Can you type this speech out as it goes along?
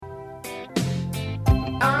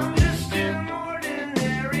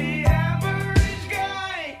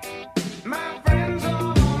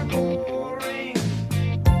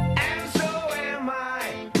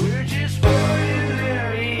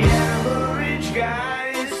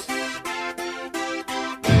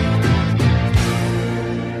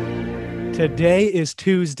Today is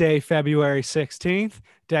Tuesday, February 16th.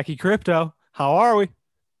 Decky Crypto, how are we?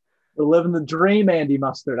 We're living the dream, Andy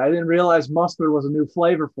Mustard. I didn't realize mustard was a new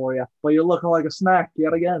flavor for you, but you're looking like a snack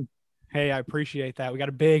yet again. Hey, I appreciate that. We got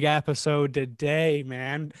a big episode today,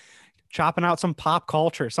 man. Chopping out some pop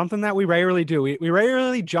culture, something that we rarely do. We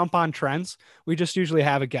rarely jump on trends. We just usually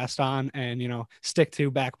have a guest on and, stick to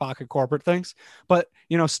back pocket corporate things. But,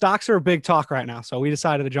 stocks are a big talk right now. So we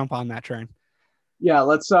decided to jump on that train. Yeah,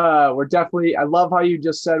 we're definitely, I love how you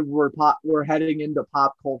just said we're heading into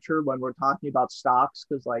pop culture when we're talking about stocks,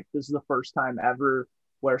 because like this is the first time ever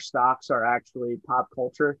where stocks are actually pop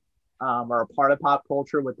culture, or a part of pop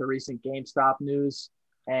culture with the recent GameStop news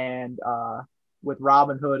and with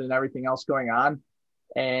Robinhood and everything else going on.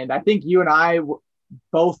 And I think you and I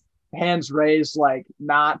both hands raised, like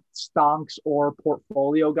not stonks or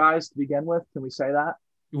portfolio guys to begin with. Can we say that?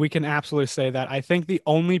 We can absolutely say that. I think the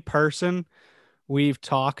only person we've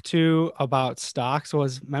talked to about stocks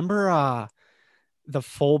was, remember the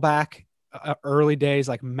fullback early days,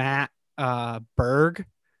 like Matt Berg,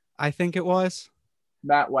 I think it was.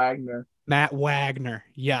 Matt Wagner. Matt Wagner.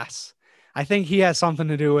 Yes. I think he has something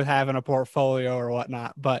to do with having a portfolio or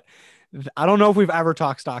whatnot, but I don't know if we've ever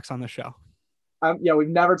talked stocks on the show. Yeah, we've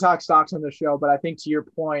never talked stocks on the show, but I think to your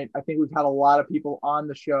point, I think we've had a lot of people on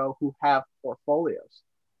the show who have portfolios.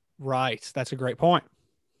 Right. That's a great point.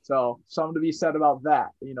 So something to be said about that.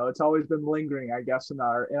 It's always been lingering, I guess, in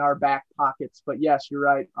our back pockets. But yes, you're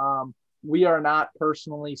right. We are not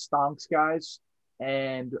personally stonks guys,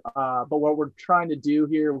 and but what we're trying to do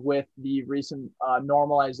here with the recent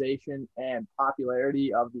normalization and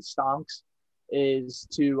popularity of the stonks is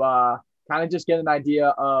to kind of just get an idea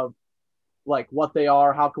of like what they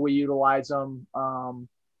are, how can we utilize them,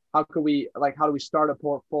 how do we start a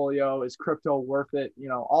portfolio, is crypto worth it,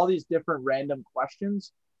 all these different random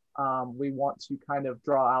questions. We want to kind of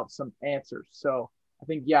draw out some answers. So I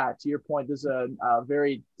think, yeah, to your point, this is a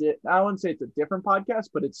very I wouldn't say it's a different podcast,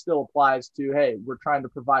 but it still applies to, hey, we're trying to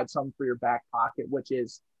provide something for your back pocket, which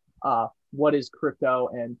is what is crypto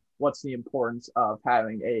and what's the importance of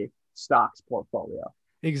having a stocks portfolio.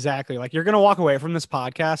 Exactly. Like you're going to walk away from this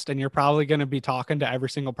podcast and you're probably going to be talking to every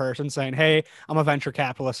single person saying, "Hey, I'm a venture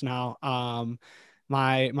capitalist now.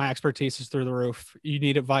 My expertise is through the roof. You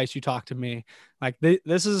need advice, you talk to me." Like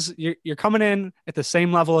this is, you're coming in at the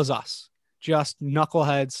same level as us, just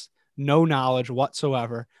knuckleheads, no knowledge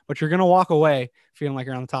whatsoever, but you're going to walk away feeling like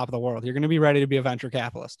you're on the top of the world. You're going to be ready to be a venture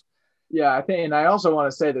capitalist. Yeah, I think, and I also want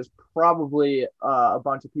to say there's probably a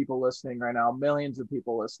bunch of people listening right now, millions of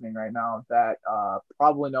people listening right now that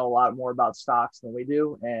probably know a lot more about stocks than we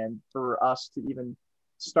do. And for us to even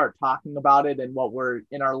start talking about it and what we're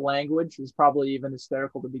in our language is probably even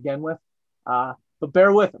hysterical to begin with. But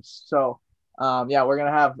bear with us. So, yeah, we're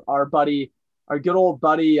going to have our good old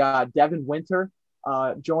buddy, Devin Winter,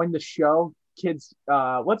 join the show. Kids,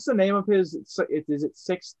 what's the name of his? Is it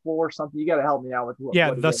Sixth Floor something? You got to help me out with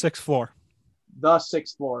The Sixth Floor. The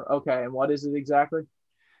Sixth Floor. Okay, and what is it exactly?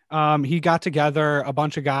 He got together a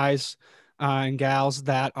bunch of guys and gals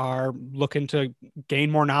that are looking to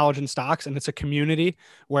gain more knowledge in stocks, and it's a community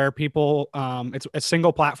where people, it's a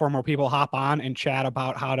single platform where people hop on and chat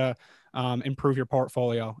about how to improve your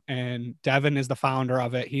portfolio. And Devin is the founder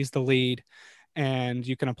of it. He's the lead, and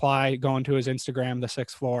you can apply going to his Instagram, The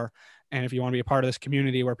Sixth Floor. And if you want to be a part of this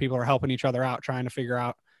community where people are helping each other out, trying to figure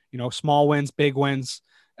out, small wins, big wins,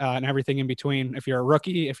 and everything in between. If you're a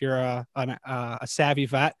rookie, if you're a savvy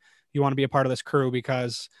vet, you want to be a part of this crew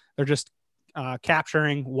because they're just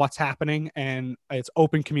capturing what's happening, and it's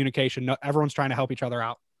open communication. Everyone's trying to help each other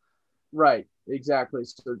out. Right, exactly.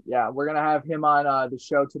 So yeah, we're gonna have him on the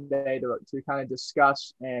show today to kind of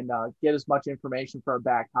discuss and get as much information for our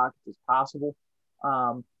back pockets as possible.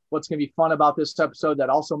 What's going to be fun about this episode that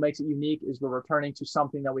also makes it unique is we're returning to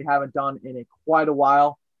something that we haven't done in quite a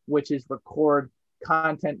while, which is record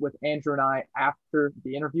content with Andrew and I after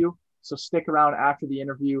the interview. So stick around after the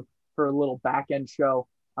interview for a little back end show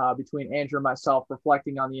between Andrew and myself,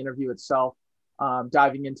 reflecting on the interview itself,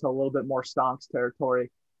 diving into a little bit more stonks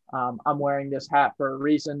territory. I'm wearing this hat for a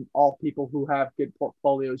reason. All people who have good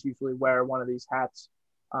portfolios usually wear one of these hats.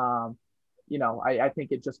 I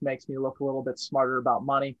think it just makes me look a little bit smarter about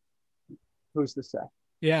money. Who's to say?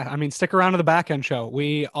 Yeah, I mean, stick around to the back end show.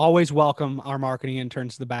 We always welcome our marketing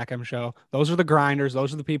interns to the back end show. Those are the grinders.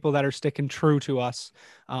 Those are the people that are sticking true to us,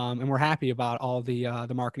 and we're happy about all the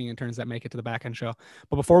marketing interns that make it to the back end show.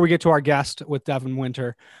 But before we get to our guest with Devin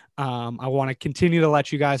Winter, I want to continue to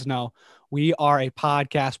let you guys know we are a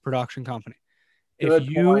podcast production company.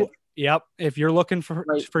 Good point. If you're looking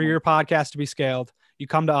for your podcast to be scaled, you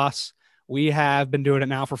come to us. We have been doing it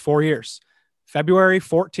now for 4 years. February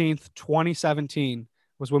 14th, 2017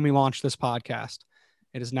 was when we launched this podcast.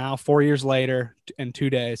 It is now 4 years later and 2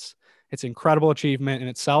 days. It's an incredible achievement in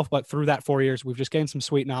itself, but through that 4 years, we've just gained some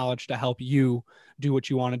sweet knowledge to help you do what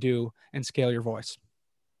you want to do and scale your voice.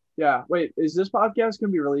 Yeah. Wait, is this podcast going to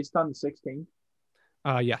be released on the 16th?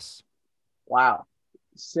 Yes. Wow.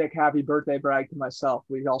 Sick. Happy birthday brag to myself.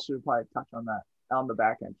 We also should probably touch on that on the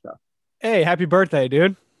back end stuff. Hey, happy birthday,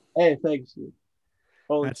 dude. Hey, thanks, dude.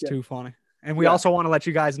 Holy That's shit. too funny. And we also want to let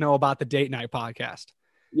you guys know about the Date Night podcast.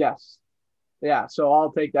 Yes. Yeah. So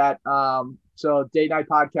I'll take that. So Date Night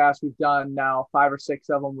podcast, we've done now 5 or 6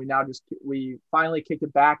 of them. We finally kicked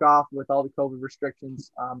it back off with all the COVID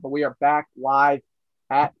restrictions. But we are back live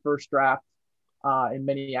at First Draft in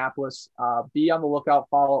Minneapolis. Be on the lookout.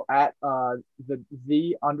 Follow at the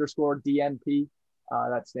 _ DNP.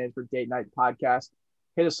 That stands for Date Night Podcast.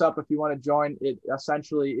 Hit us up if you want to join. It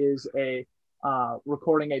essentially is a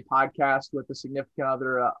recording a podcast with a significant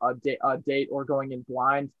other, a date, or going in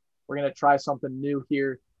blind. We're going to try something new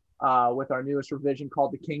here with our newest revision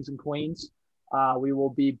called the Kings and Queens. We will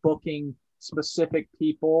be booking specific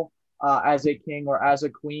people as a king or as a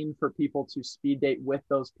queen for people to speed date with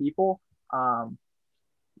those people.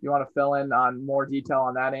 You want to fill in on more detail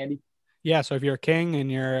on that, Andy? Yeah. So if you're a king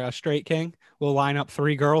and you're a straight king, we'll line up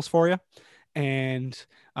 3 girls for you. And it's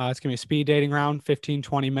going to be a speed dating round, 15,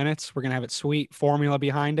 20 minutes. We're going to have it sweet formula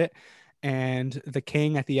behind it. And the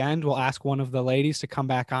king at the end will ask one of the ladies to come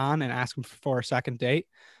back on and ask him for a second date.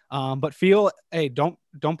 But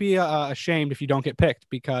don't be ashamed if you don't get picked,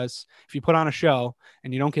 because if you put on a show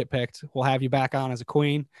and you don't get picked, we'll have you back on as a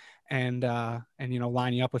queen and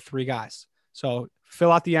line you up with 3 guys. So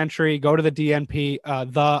fill out the entry, go to the DNP,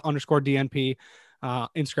 the _ DNP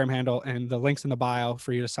Instagram handle, and the link's in the bio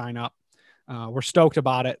for you to sign up. We're stoked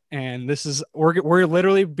about it, and we're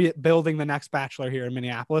literally building the next Bachelor here in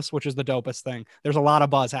Minneapolis, which is the dopest thing. There's a lot of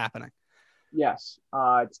buzz happening. Yes,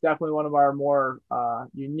 it's definitely one of our more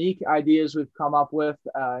unique ideas we've come up with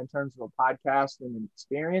in terms of a podcast and an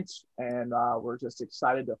experience, and we're just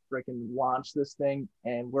excited to freaking launch this thing,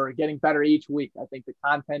 and we're getting better each week. I think the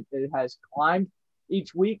content has climbed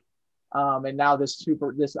each week, and now this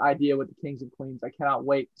idea with the Kings and Queens, I cannot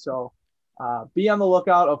wait. So be on the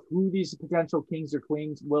lookout of who these potential kings or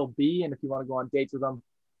queens will be, and if you want to go on dates with them,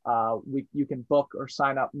 you can book or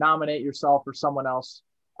sign up, nominate yourself or someone else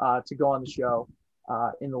to go on the show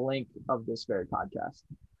in the link of this very podcast.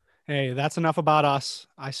 Hey, that's enough about us.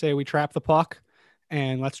 I say we trap the puck,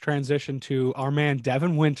 and let's transition to our man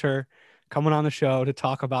Devin Winter coming on the show to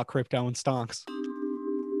talk about crypto and stonks.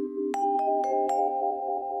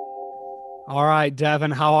 All right,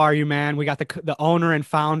 Devin, how are you, man? We got the owner and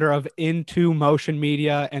founder of Into Motion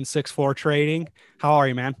Media and 6 Floor Trading. How are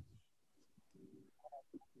you, man?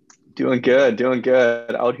 Doing good.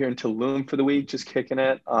 Out here in Tulum for the week, just kicking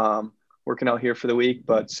it. Working out here for the week,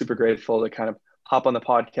 but super grateful to kind of hop on the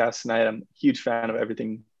podcast tonight. I'm a huge fan of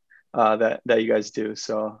everything that you guys do,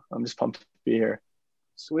 so I'm just pumped to be here.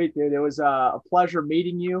 Sweet, dude. It was a pleasure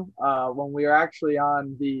meeting you when we were actually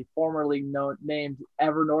on the formerly named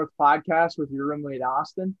Evernorth podcast with your roommate,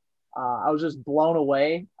 Austin. I was just blown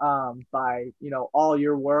away by, all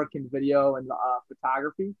your work in video and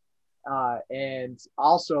photography. And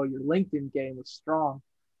also your LinkedIn game was strong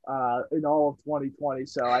in all of 2020.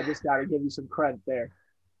 So I just got to give you some credit there.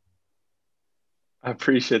 I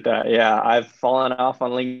appreciate that. Yeah, I've fallen off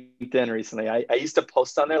on LinkedIn recently. I used to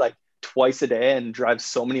post on there like twice a day and drive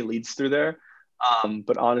so many leads through there.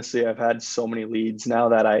 But honestly, I've had so many leads now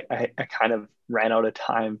that I kind of ran out of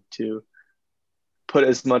time to put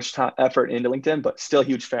as much effort into LinkedIn, but still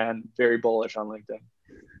huge fan, very bullish on LinkedIn.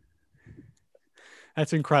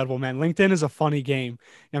 That's incredible, man. LinkedIn is a funny game.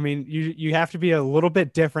 I mean, you have to be a little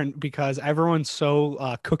bit different because everyone's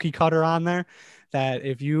so cookie cutter on there that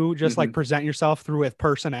if you just like present yourself through with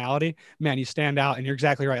personality, man, you stand out. And you're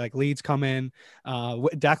exactly right. Like leads come in.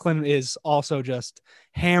 Declan is also just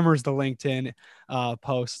hammers the LinkedIn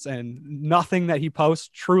posts, and nothing that he posts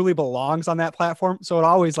truly belongs on that platform. So it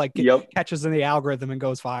always catches in the algorithm and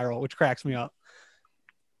goes viral, which cracks me up.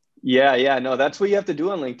 Yeah. No, that's what you have to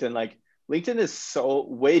do on LinkedIn. Like LinkedIn is so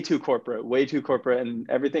way too corporate, and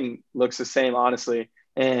everything looks the same, honestly.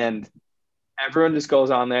 And everyone just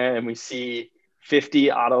goes on there and we see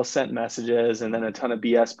 50 auto sent messages and then a ton of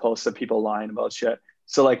BS posts of people lying about shit.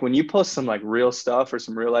 So like when you post some like real stuff or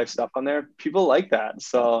some real life stuff on there, people like that.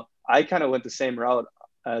 So I kind of went the same route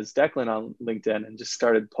as Declan on LinkedIn and just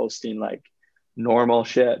started posting like normal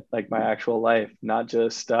shit, like my actual life, not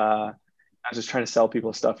just trying to sell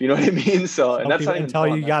people stuff. You know what I mean? So, and that's not even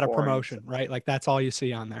until you got a promotion, right? Like that's all you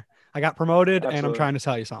see on there. I got promoted. Absolutely. And I'm trying to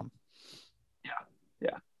sell you something.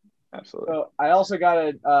 Yeah. Absolutely. So I also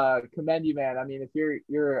gotta commend you, man. I mean,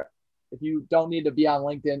 if you don't need to be on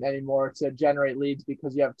LinkedIn anymore to generate leads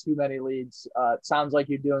because you have too many leads, it sounds like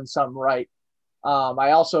you're doing something right.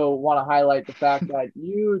 I also want to highlight the fact that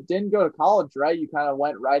you didn't go to college, right? You kind of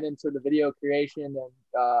went right into the video creation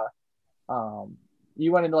and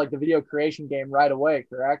you went into like the video creation game right away,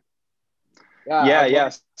 correct? Yeah. Yeah, I'd love,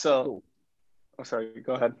 yeah. So, cool. oh, sorry,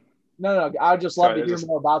 go ahead. No. I'd just love Sorry, to there's hear a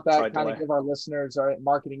more about that. slight Kind of delay. give our listeners or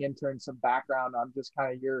marketing interns some background on just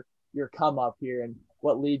kind of your come up here and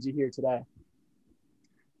what leads you here today.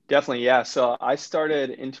 Definitely, yeah. So I started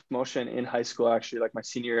into motion in high school, actually, like my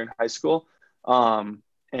senior year in high school. Um,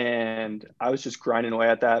 and I was just grinding away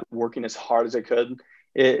at that, working as hard as I could.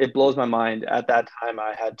 It blows my mind. At that time,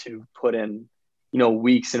 I had to put in,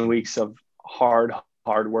 weeks and weeks of hard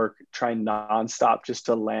work, trying nonstop just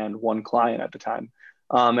to land one client at the time.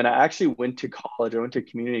 And I actually went to college. I went to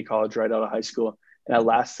community college right out of high school, and I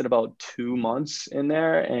lasted about 2 months in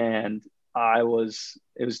there, and it was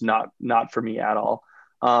not for me at all.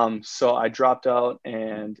 So I dropped out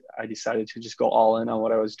and I decided to just go all in on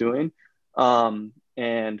what I was doing.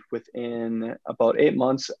 And within about 8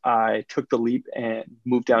 months, I took the leap and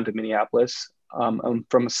moved down to Minneapolis. I'm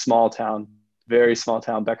from a small town, very small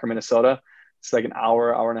town, Becker, Minnesota. It's like an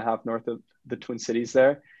hour and a half north of the Twin Cities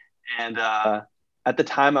there. And at the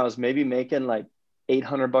time, I was maybe making like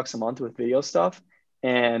 $800 a month with video stuff.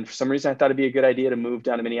 And for some reason, I thought it'd be a good idea to move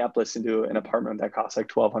down to Minneapolis and do an apartment that costs like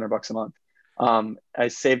 $1,200 a month. I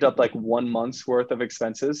saved up like 1 month's worth of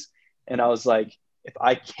expenses. And I was like, if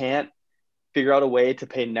I can't figure out a way to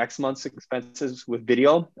pay next month's expenses with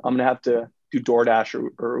video, I'm going to have to do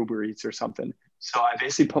DoorDash or Uber Eats or something. So I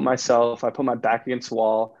basically I put my back against the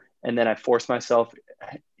wall, and then I forced myself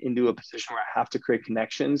into a position where I have to create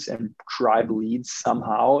connections and drive leads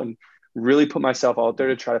somehow and really put myself out there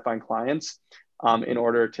to try to find clients in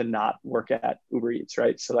order to not work at Uber Eats,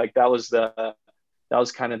 right? So like that was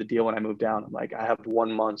kind of the deal when I moved down. I'm like, I have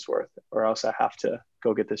 1 month's worth or else I have to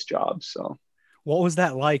go get this job. So What was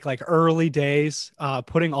that like early days,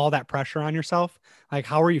 putting all that pressure on yourself? Like,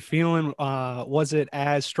 how were you feeling? Was it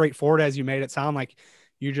as straightforward as you made it sound? Like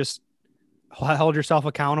you just held yourself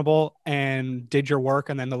accountable and did your work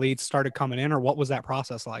and then the leads started coming in, or what was that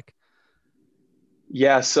process like?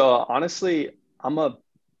 yeah, so honestly, I'm a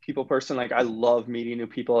people person. Like I love meeting new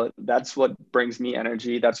people. That's what brings me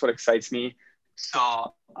energy. That's what excites me.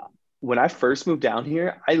 So when I first moved down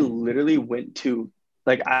here, I literally went to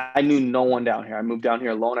like I knew no one down here. I moved down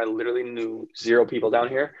here alone. I literally knew zero people down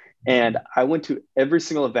here. And I went to every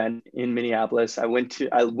single event in Minneapolis. I went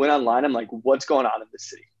online. I'm like, what's going on in this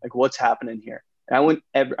city? Like what's happening here? And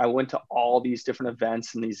I went to all these different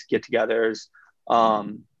events and these get-togethers.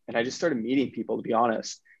 And I just started meeting people, to be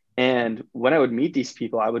honest. And when I would meet these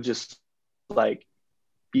people, I would just like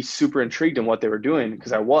be super intrigued in what they were doing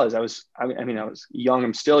because I mean, I was young,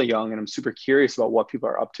 I'm still young, and I'm super curious about what people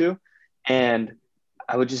are up to. And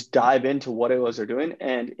I would just dive into what it was they're doing.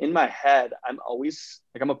 And in my head, I'm always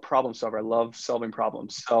like, I'm a problem solver. I love solving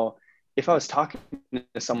problems. So if I was talking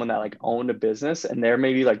to someone that like owned a business and they're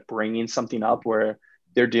maybe like bringing something up where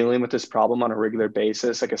they're dealing with this problem on a regular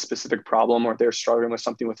basis, like a specific problem, or they're struggling with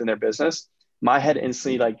something within their business, my head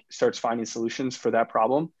instantly like starts finding solutions for that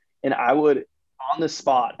problem. And I would on the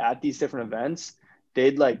spot at these different events,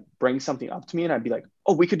 they'd like bring something up to me and I'd be like,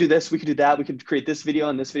 oh, we could do this, we could do that, we could create this video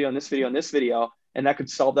and this video and this video and this video, and that could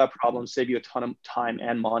solve that problem, save you a ton of time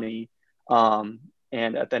and money. And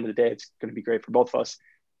at the end of the day, it's going to be great for both of us.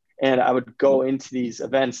 And I would go into these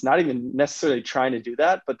events, not even necessarily trying to do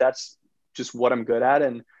that, but that's just what I'm good at.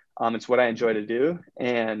 And it's what I enjoy to do.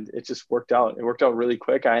 And it just worked out. It worked out really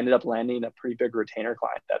quick. I ended up landing a pretty big retainer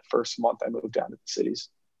client that first month I moved down to the cities.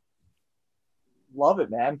 Love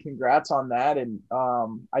it, man. Congrats on that. And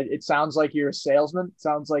it sounds like you're a salesman. It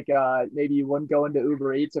sounds like maybe you wouldn't go into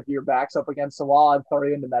Uber Eats if your back's up against the wall. I'd throw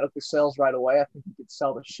you into medical sales right away. I think you could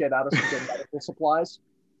sell the shit out of some good medical supplies.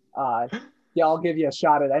 Yeah, I'll give you a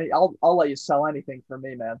shot at any. I'll let you sell anything for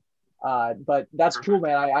me, man. But that's cool,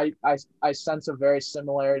 man. I sense a very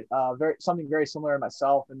similar, something very similar in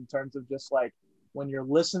myself in terms of just like when you're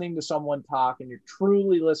listening to someone talk and you're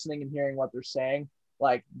truly listening and hearing what they're saying.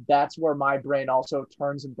 Like that's where my brain also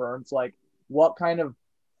turns and burns. Like, what kind of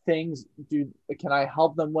things can I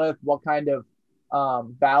help them with? What kind of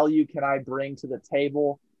value can I bring to the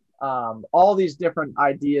table? All these different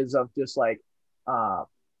ideas of just like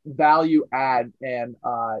value add and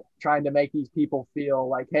trying to make these people feel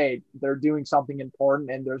like, hey, they're doing something important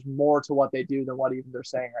and there's more to what they do than what even they're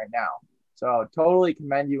saying right now. So totally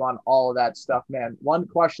commend you on all of that stuff, man. One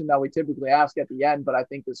question that we typically ask at the end, but I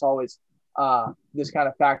think this always this kind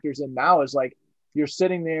of factors in now is like, you're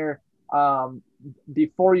sitting there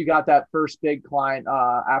before you got that first big client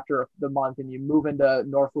after the month, and you move into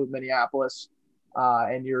North Loop, Minneapolis,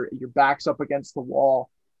 and your back's up against the wall.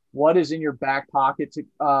 What is in your back pocket to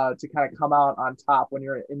kind of come out on top when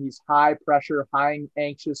you're in these high pressure, high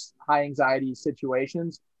anxious, high anxiety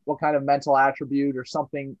situations? What kind of mental attribute or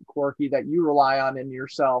something quirky that you rely on in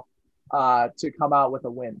yourself to come out with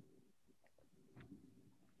a win?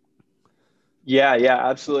 Yeah,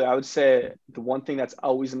 absolutely. I would say the one thing that's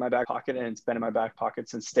always in my back pocket, and it's been in my back pocket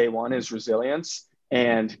since day one, is resilience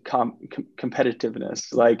and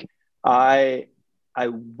competitiveness. Like I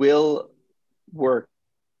will work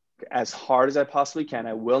as hard as I possibly can.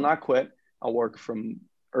 I will not quit. I'll work from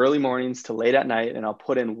early mornings to late at night, and I'll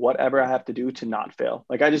put in whatever I have to do to not fail.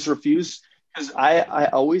 Like I just refuse, because I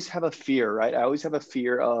always have a fear, right? I always have a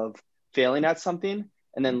fear of failing at something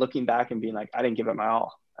and then looking back and being like, I didn't give it my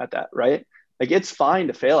all at that, right? Like it's fine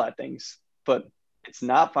to fail at things, but it's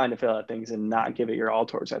not fine to fail at things and not give it your all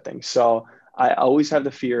towards that thing. So I always have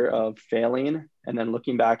the fear of failing and then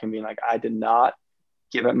looking back and being like, I did not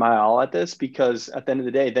give it my all at this, because at the end of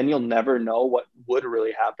the day, then you'll never know what would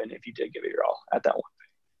really happen if you did give it your all at that one thing.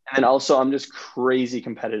 And then also, I'm just crazy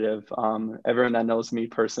competitive. Everyone that knows me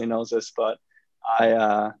personally knows this, but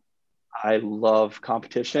I love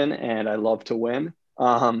competition and I love to win.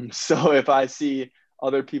 So if I see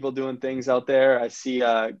other people doing things out there, I see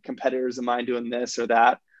competitors of mine doing this or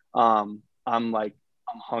that, I'm like,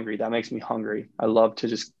 I'm hungry. That makes me hungry. I love to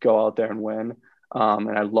just go out there and win.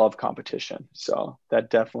 And I love competition. So that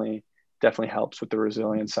definitely helps with the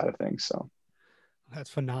resilience side of things. So That's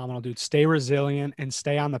phenomenal, dude. Stay resilient and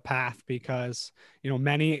stay on the path, because,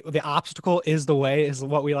 the obstacle is the way, is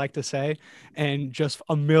what we like to say, and just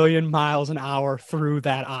a million miles an hour through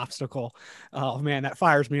that obstacle. Oh man, that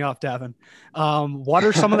fires me up, Devin. What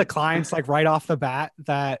are some of the clients, like right off the bat,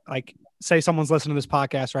 that, like, say someone's listening to this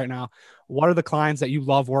podcast right now, what are the clients that you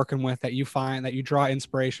love working with, that you find that you draw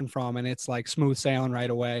inspiration from, and it's like smooth sailing right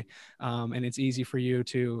away, and it's easy for you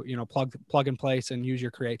to, plug in place and use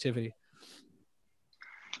your creativity?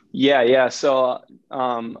 yeah. So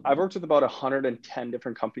I've worked with about 110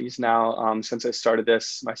 different companies now, since I started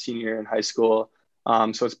this my senior year in high school.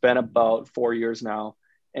 So it's been about 4 years now.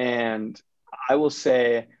 And I will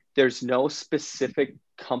say there's no specific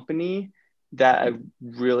company that I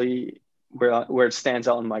really, where it stands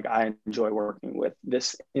out and like I enjoy working with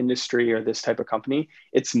this industry or this type of company.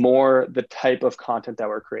 It's more the type of content that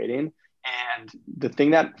we're creating. And the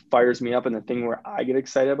thing that fires me up and the thing where I get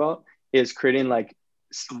excited about is creating like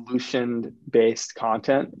solution based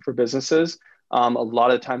content for businesses, a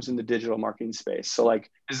lot of times in the digital marketing space. So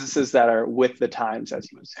like businesses that are with the times,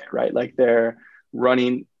 as you would say, right? Like they're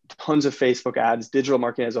running tons of Facebook ads, digital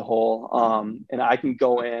marketing as a whole, and I can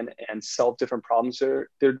go in and solve different problems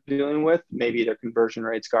they're dealing with. Maybe their conversion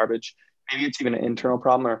rate's garbage, maybe it's even an internal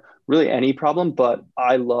problem, or really any problem. But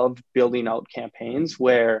I love building out campaigns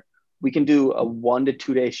where we can do a 1 to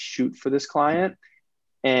 2 day shoot for this client,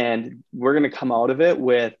 and we're going to come out of it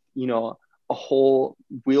with, a whole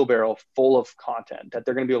wheelbarrow full of content that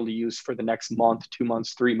they're going to be able to use for the next month, 2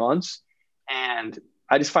 months, 3 months. And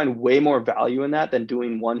I just find way more value in that than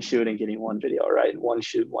doing one shoot and getting one video, right? One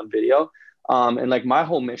shoot, one video. And like my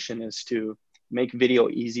whole mission is to make video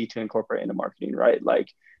easy to incorporate into marketing, right? Like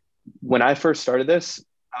when I first started this,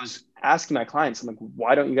 I was asking my clients, I'm like,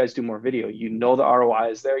 why don't you guys do more video? The ROI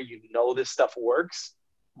is there. This stuff works.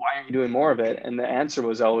 Why aren't you doing more of it? And the answer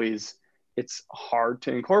was always, it's hard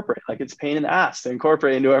to incorporate. Like it's pain in the ass to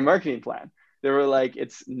incorporate into our marketing plan. They were like,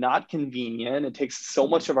 it's not convenient. It takes so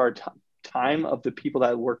much of our time of the people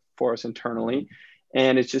that work for us internally.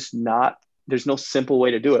 And it's just not, there's no simple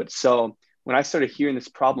way to do it. So when I started hearing this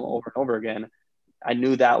problem over and over again, I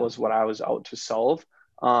knew that was what I was out to solve.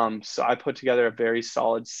 So I put together a very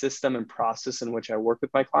solid system and process in which I work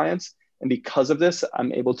with my clients. And because of this,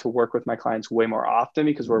 I'm able to work with my clients way more often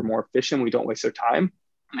because we're more efficient. We don't waste their time.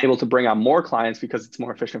 I'm able to bring on more clients because it's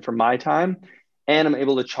more efficient for my time. And I'm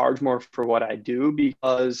able to charge more for what I do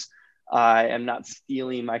because I am not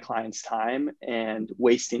stealing my clients' time and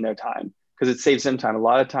wasting their time, because it saves them time. A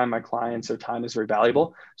lot of time, my clients, their time is very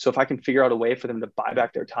valuable. So if I can figure out a way for them to buy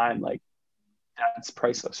back their time, like that's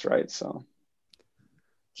priceless, right? So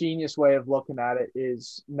Genius way of looking at it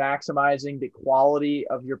is maximizing the quality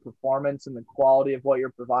of your performance and the quality of what you're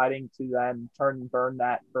providing to then turn and burn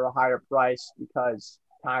that for a higher price, because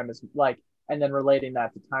time is like, and then relating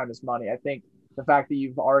that to time is money. I think the fact that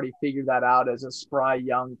you've already figured that out as a spry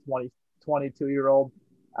young 22-year-old,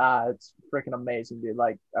 it's freaking amazing, dude.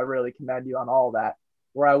 Like I really commend you on all that.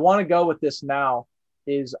 Where I want to go with this now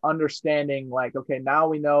is understanding like, okay, now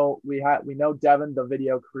we know Devin, the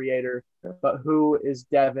video creator, but who is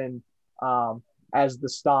Devin as the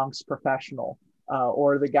stonks professional,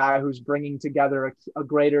 or the guy who's bringing together a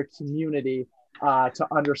greater community to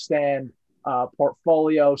understand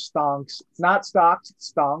portfolio stonks, not stocks,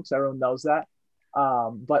 stonks. Everyone knows that.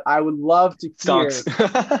 But I would love to hear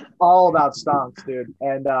Stonks. all about stonks, dude.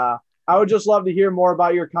 And I would just love to hear more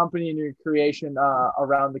about your company and your creation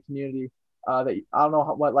around the community. That I don't know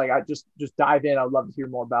what, like, I just dive in. I would love to hear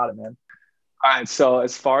more about it, man. All right. So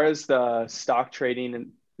as far as the stock trading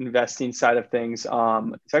and investing side of things,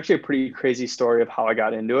 it's actually a pretty crazy story of how I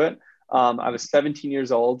got into it. I was 17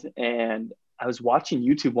 years old and I was watching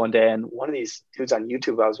YouTube one day, and one of these dudes on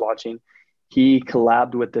YouTube I was watching, he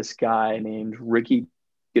collabed with this guy named Ricky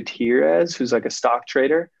Gutierrez, who's like a stock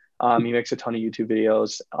trader. He makes a ton of YouTube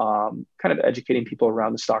videos, kind of educating people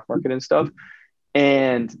around the stock market and stuff.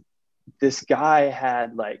 And this guy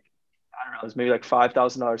had like, I don't know, it was maybe like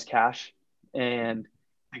 $5,000 cash. And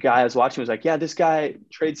the guy I was watching was like, yeah, this guy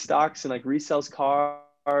trades stocks and like resells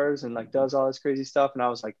cars and like does all this crazy stuff. And I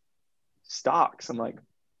was like, stocks? I'm like,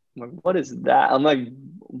 what is that? I'm like,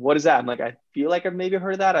 what is that? I'm like, I feel like I've maybe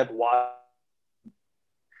heard of that. I've watched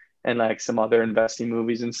and like some other investing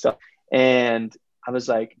movies and stuff. And I was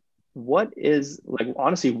like, what is, like,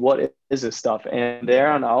 honestly, what is this stuff? And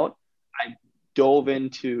there on out, I dove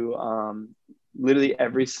into literally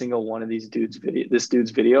every single one of this dude's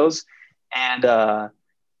videos, and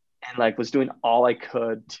like was doing all I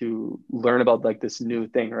could to learn about like this new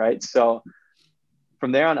thing, right? So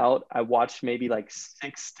from there on out, I watched maybe like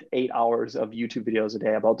 6 to 8 hours of YouTube videos a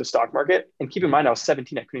day about the stock market. And keep in mind, I was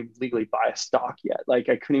 17. I couldn't even legally buy a stock yet. Like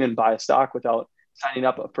I couldn't even buy a stock without signing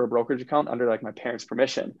up for a brokerage account under like my parents'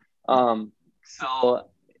 permission. So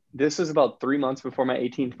this was about 3 months before my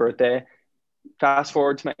 18th birthday. Fast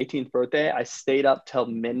forward to my 18th birthday, I stayed up till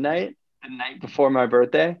midnight the night before my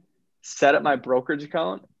birthday, set up my brokerage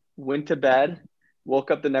account, went to bed, woke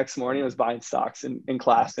up the next morning, was buying stocks in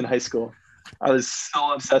class in high school. I was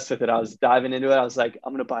so obsessed with it. I was diving into it. I was like,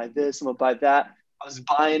 I'm going to buy this. I'm going to buy that. I was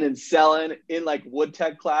buying and selling in like wood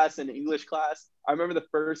tech class and English class. I remember the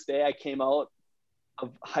first day I came out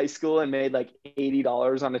of high school and made like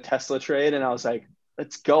 $80 on a Tesla trade. And I was like,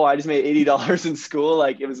 let's go. I just made $80 in school.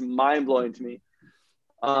 Like it was mind blowing to me.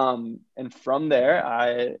 And from there,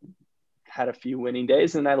 I had a few winning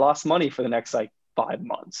days and I lost money for the next like 5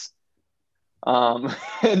 months.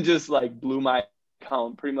 And just like blew my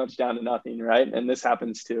account pretty much down to nothing, right? And this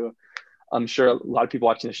happens to, I'm sure, a lot of people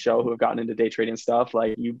watching the show who have gotten into day trading stuff.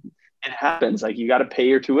 Like it happens. Like you got to pay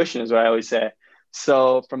your tuition, is what I always say.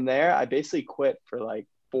 So from there, I basically quit for like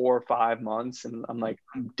 4 or 5 months, and I'm like,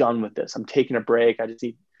 I'm done with this. I'm taking a break. I just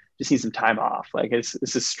need some time off. Like this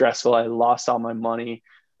is stressful. I lost all my money.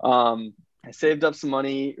 I saved up some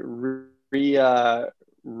money, funded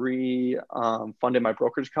my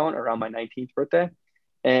brokerage account around my 19th birthday.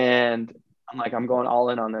 And I'm like, I'm going all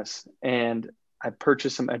in on this. And I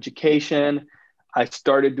purchased some education. I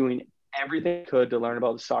started doing everything I could to learn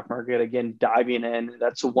about the stock market. Again, diving in.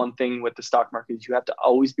 That's the one thing with the stock market is you have to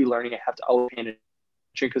always be learning. You have to always pay attention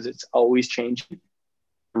because it's always changing.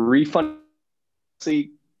 Refund,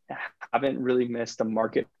 haven't really missed a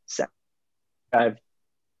market set. It's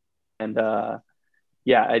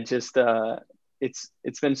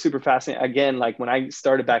been super fascinating. Again, like when I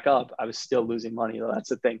started back up, I was still losing money. That's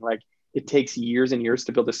the thing. Like it takes years and years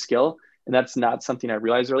to build a skill. And that's not something I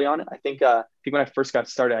realized early on. I think when I first got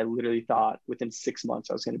started, I literally thought within 6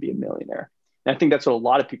 months I was going to be a millionaire. And I think that's what a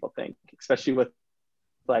lot of people think, especially with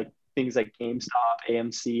like things like GameStop,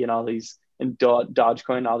 AMC, and all these, and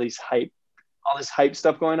Dogecoin, all this hype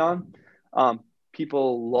stuff going on.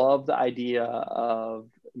 People love the idea of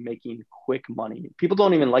making quick money. People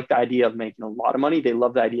don't even like the idea of making a lot of money. They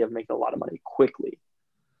love the idea of making a lot of money quickly.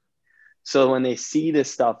 So when they see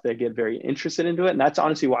this stuff, they get very interested into it. And that's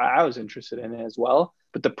honestly why I was interested in it as well.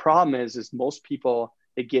 But the problem is most people,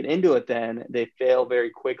 they get into it, then they fail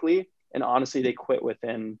very quickly. And honestly, they quit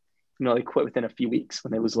within a few weeks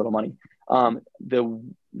when they lose a little money. The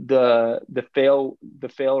fail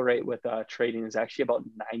rate with trading is actually about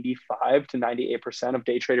 95 to 98% of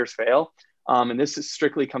day traders fail. And this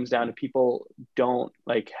strictly comes down to people don't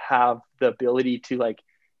like have the ability to like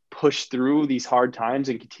push through these hard times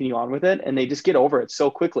and continue on with it. And they just get over it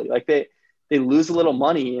so quickly. Like they lose a little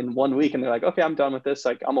money in 1 week and they're like, okay, I'm done with this.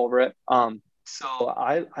 Like I'm over it. So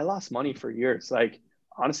I lost money for years. Like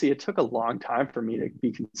honestly, it took a long time for me to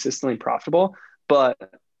be consistently profitable. But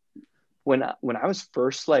when I was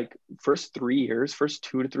first 2 to 3 years,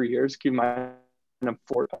 keep in mind I'm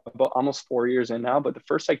about almost 4 years in now, but the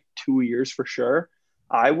first like 2 years for sure,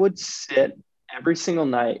 I would sit every single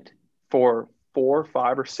night for 4,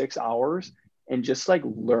 5, or 6 hours and just like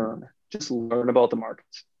just learn about the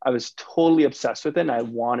markets. I was totally obsessed with it and I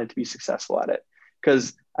wanted to be successful at it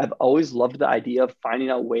because I've always loved the idea of finding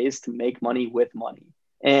out ways to make money with money.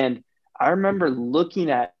 And I remember looking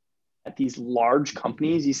at these large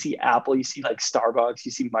companies. You see Apple, you see like Starbucks,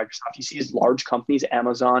 you see Microsoft, you see these large companies,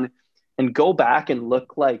 Amazon, and go back and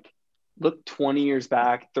look 20 years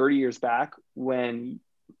back, 30 years back when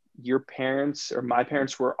your parents or my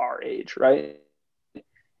parents were our age, right? And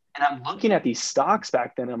I'm looking at these stocks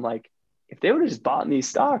back then. I'm like, if they would have just bought in these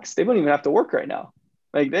stocks, they wouldn't even have to work right now.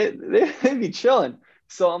 Like they'd be chilling.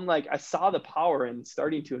 So I'm like, I saw the power in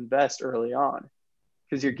starting to invest early on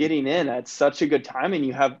because you're getting in at such a good time and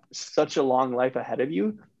you have such a long life ahead of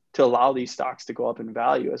you to allow these stocks to go up in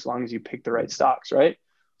value as long as you pick the right stocks, right?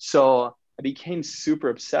 So I became super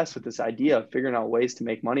obsessed with this idea of figuring out ways to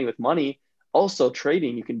make money with money. Also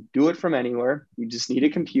trading, you can do it from anywhere. You just need a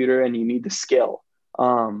computer and you need the skill.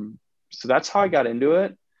 So that's how I got into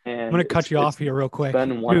it. And I'm going to cut you off here real quick. It's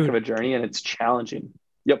been one heck of a journey and it's challenging.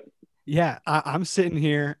 Yep. Yeah, I'm sitting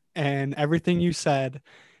here and everything you said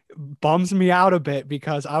bums me out a bit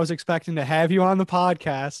because I was expecting to have you on the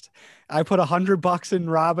podcast. I put $100 in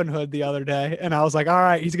Robinhood the other day and I was like, all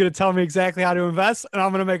right, he's going to tell me exactly how to invest and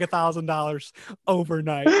I'm going to make $1,000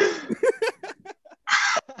 overnight.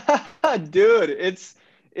 Dude,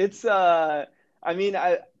 I mean,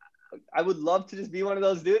 I would love to just be one of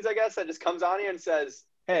those dudes, I guess, that just comes on here and says,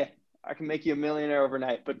 hey, I can make you a millionaire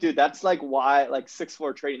overnight. But dude, that's like why, like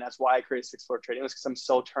 6-floor trading, that's why I created 6-floor trading, was because I'm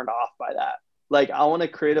so turned off by that. Like I want to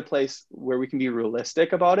create a place where we can be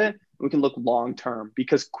realistic about it. And we can look long-term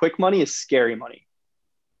because quick money is scary money.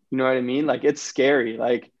 You know what I mean? Like it's scary.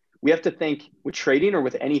 Like we have to think with trading or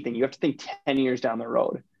with anything, you have to think 10 years down the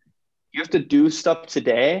road. You have to do stuff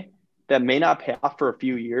today that may not pay off for a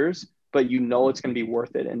few years, but you know it's going to be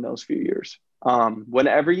worth it in those few years.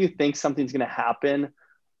 Whenever you think something's going to happen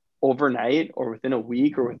overnight or within a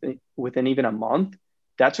week or within even a month,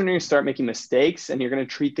 that's when you're going to start making mistakes and you're going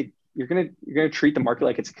to treat the market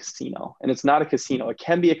like it's a casino. And it's not a casino. It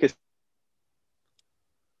can be a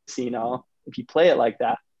casino if you play it like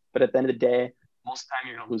that. But at the end of the day, most of the time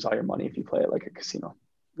you're going to lose all your money if you play it like a casino.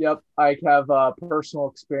 Yep, I have a personal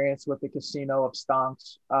experience with the casino of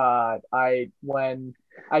stonks. When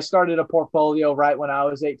I started a portfolio right when I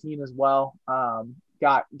was 18 as well.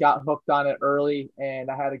 Got hooked on it early, and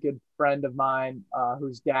I had a good friend of mine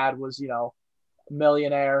whose dad was, a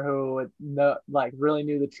millionaire who really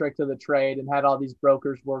knew the trick to the trade and had all these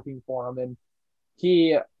brokers working for him. And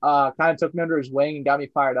he kind of took me under his wing and got me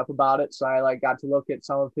fired up about it. So I got to look at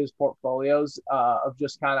some of his portfolios of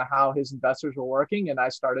just kind of how his investors were working. And I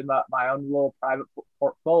started my own little private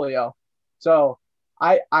portfolio. So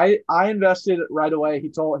I invested right away. He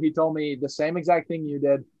told me the same exact thing you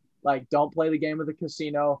did. Like, don't play the game of the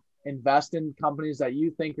casino, invest in companies that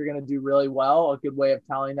you think are going to do really well. A good way of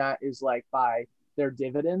telling that is like by their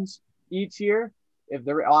dividends each year. If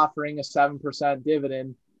they're offering a 7%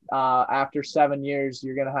 dividend, after 7 years,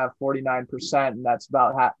 you're going to have 49%. And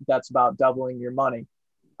that's about doubling your money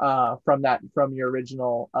from your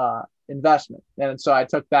original investment. And so I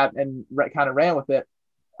took that and kind of ran with it.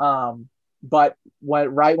 But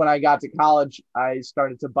when I got to college, I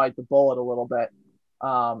started to bite the bullet a little bit.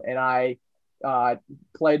 And I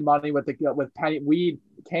played money with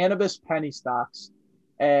cannabis penny stocks.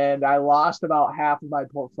 And I lost about half of my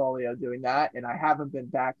portfolio doing that. And I haven't been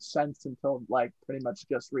back since until like pretty much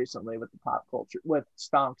just recently with the pop culture, with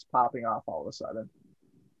stonks popping off all of a sudden.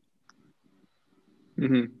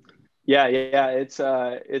 Mm-hmm. Yeah.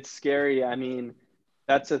 It's scary. I mean,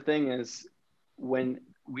 that's the thing is when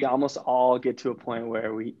we almost all get to a point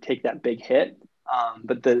where we take that big hit.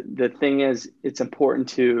 But the thing is, it's important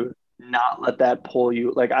to not let that pull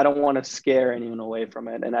you. Like, I don't want to scare anyone away from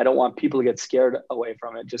it. And I don't want people to get scared away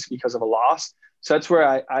from it just because of a loss. So that's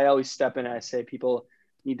where I always step in and I say people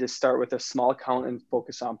need to start with a small account and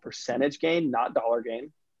focus on percentage gain, not dollar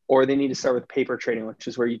gain. Or they need to start with paper trading, which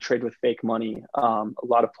is where you trade with fake money. A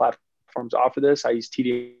lot of platforms offer this. I use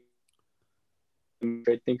TD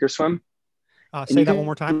Thinkorswim. Say that one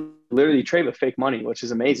more time. Literally trade with fake money, which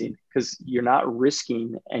is amazing because you're not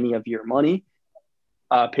risking any of your money.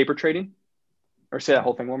 Paper trading, or say that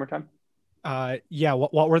whole thing one more time. Yeah.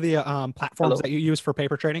 What were the platforms that you use for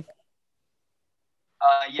paper trading?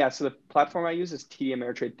 Yeah. So the platform I use is TD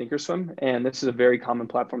Ameritrade Thinkorswim, and this is a very common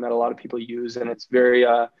platform that a lot of people use, and it's very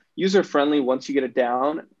user friendly once you get it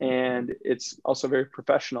down, and it's also very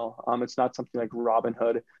professional. It's not something like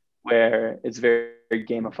Robinhood where it's very, very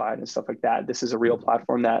gamified and stuff like that. This is a real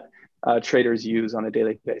platform that traders use on a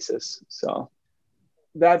daily basis. So.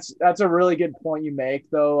 That's a really good point you make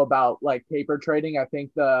though about like paper trading. I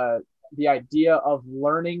think the idea of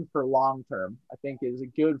learning for long term, I think is a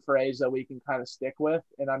good phrase that we can kind of stick with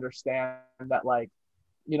and understand that like,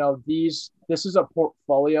 this is a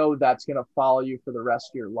portfolio that's going to follow you for the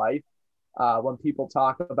rest of your life. When people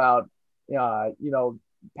talk about,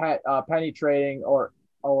 penny trading or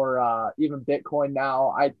even Bitcoin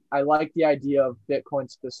now, I like the idea of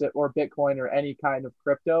Bitcoin specific or Bitcoin or any kind of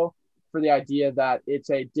crypto for the idea that it's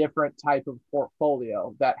a different type of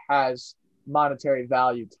portfolio that has monetary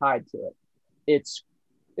value tied to it.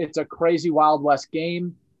 It's a crazy Wild West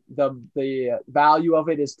game. The value of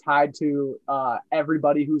it is tied to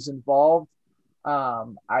everybody who's involved.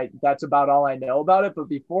 I That's about all I know about it. But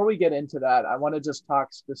before we get into that, I want to just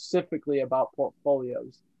talk specifically about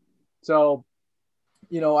portfolios. So,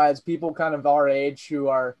 as people kind of our age who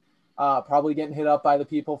are probably getting hit up by the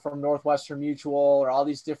people from Northwestern Mutual or all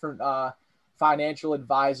these different financial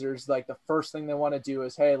advisors, like the first thing they want to do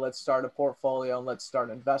is, hey, let's start a portfolio and let's start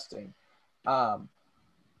investing.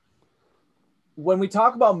 When we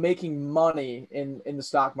talk about making money in the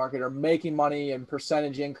stock market or making money and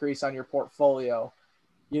percentage increase on your portfolio,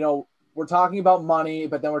 we're talking about money,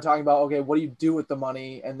 but then we're talking about, okay, what do you do with the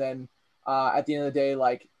money? And then at the end of the day,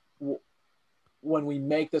 like when we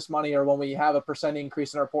make this money or when we have a percent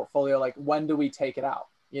increase in our portfolio, like when do we take it out,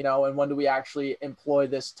 and when do we actually employ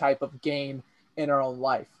this type of gain in our own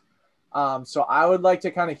life? So I would like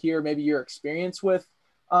to kind of hear maybe your experience with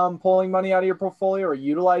pulling money out of your portfolio or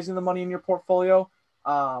utilizing the money in your portfolio,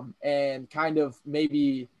 and kind of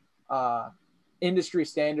maybe industry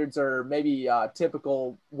standards or maybe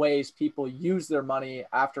typical ways people use their money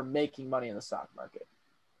after making money in the stock market.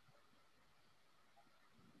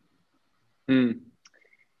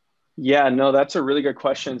 Yeah, no, that's a really good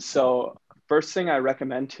question. So first thing I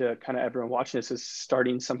recommend to kind of everyone watching this is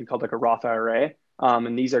starting something called like a Roth IRA.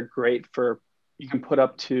 And these are great for, you can put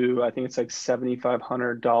up to, I think it's like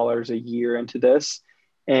 $7,500 a year into this.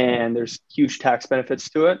 And there's huge tax benefits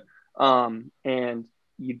to it. And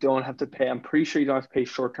you don't have to pay, I'm pretty sure you don't have to pay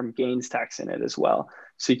short-term gains tax in it as well.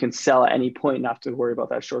 So you can sell at any point and not have to worry about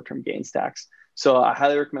that short-term gains tax. So I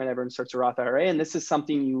highly recommend everyone starts a Roth IRA. And this is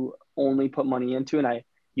something you only put money into. And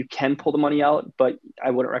you can pull the money out, but I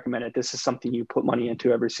wouldn't recommend it. This is something you put money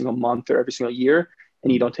into every single month or every single year,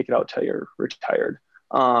 and you don't take it out till you're retired.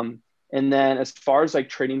 And then as far as like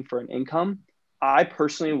trading for an income, I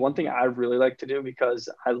personally, one thing I really like to do because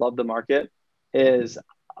I love the market is,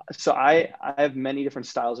 so I have many different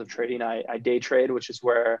styles of trading. I day trade, which is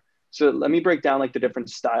where, so let me break down like the different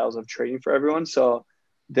styles of trading for everyone. So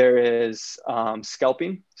there is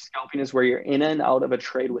scalping. Scalping is where you're in and out of a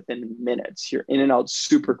trade within minutes. You're in and out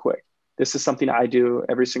super quick. This is something I do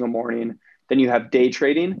every single morning. Then you have day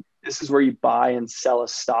trading. This is where you buy and sell a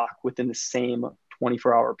stock within the same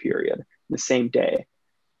 24-hour period, the same day.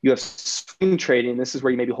 You have swing trading. This is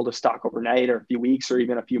where you maybe hold a stock overnight or a few weeks or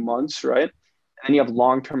even a few months, right? And then you have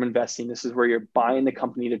long-term investing. This is where you're buying the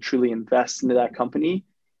company to truly invest into that company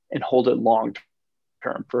and hold it long-term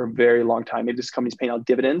for a very long time. Maybe this company's paying out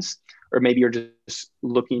dividends, or maybe you're just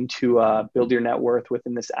looking to build your net worth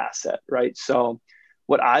within this asset, right? So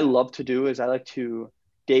what I love to do is I like to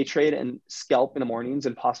day trade and scalp in the mornings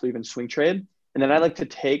and possibly even swing trade. And then I like to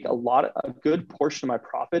take a good portion of my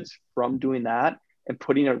profits from doing that and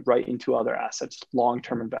putting it right into other assets,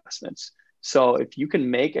 long-term investments. So if you can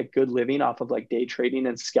make a good living off of like day trading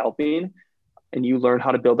and scalping, and you learn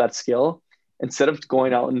how to build that skill, instead of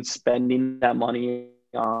going out and spending that money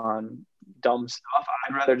on dumb stuff,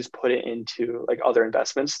 I'd rather just put it into like other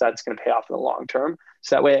investments that's going to pay off in the long term.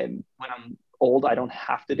 So that way, when I'm old, I don't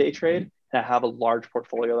have to day trade and I have a large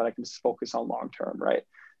portfolio that I can just focus on long term, right?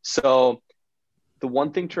 So the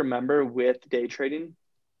one thing to remember with day trading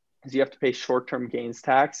is you have to pay short-term gains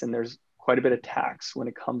tax, and there's quite a bit of tax when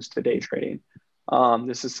it comes to day trading.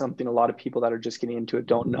 This is something a lot of people that are just getting into it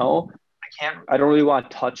don't know. I don't really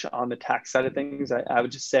want to touch on the tax side of things. I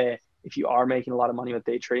would just say if you are making a lot of money with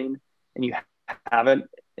day trading and you haven't,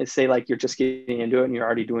 say like you're just getting into it and you're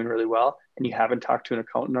already doing really well and you haven't talked to an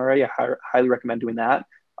accountant already, I highly recommend doing that,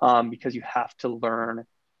 because you have to learn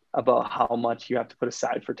about how much you have to put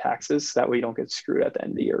aside for taxes. So that way you don't get screwed at the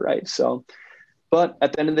end of the year, right? So, but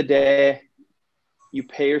at the end of the day, you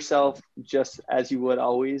pay yourself just as you would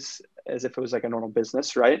always, as if it was like a normal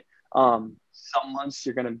business, right? Some months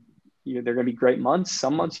they're going to be great months.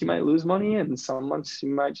 Some months you might lose money, and some months you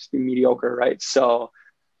might just be mediocre, right? So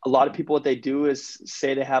a lot of people, what they do is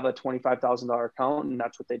say they have a $25,000 account and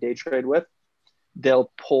that's what they day trade with.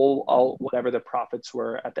 They'll pull out whatever the profits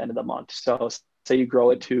were at the end of the month. So say you grow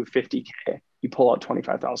it to 50K, you pull out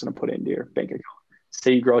 25,000 and put it into your bank account.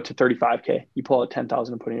 say you grow it to 35K, you pull out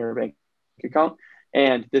 10,000 and put in your bank account.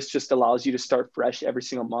 And this just allows you to start fresh every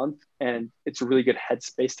single month. And it's a really good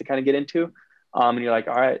headspace to kind of get into. And you're like,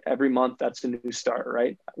 all right, every month that's a new start,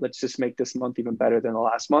 right? Let's just make this month even better than the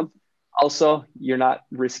last month. Also, you're not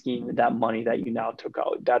risking that money that you now took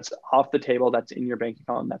out. That's off the table. That's in your bank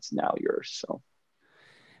account. That's now yours. So,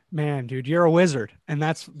 Man, dude, you're a wizard. And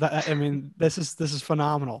I mean, this is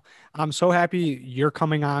phenomenal. I'm so happy you're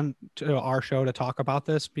coming on to our show to talk about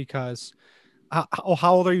this because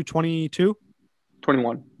how old are you? 22?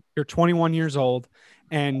 21. You're 21 years old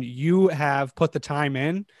and you have put the time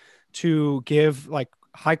in to give like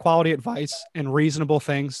high quality advice and reasonable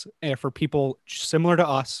things for people similar to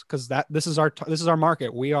us. Cause this is our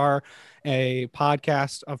market. We are a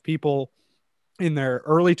podcast of people in their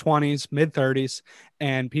early 20s, mid 30s,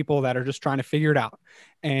 and people that are just trying to figure it out.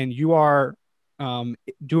 And you are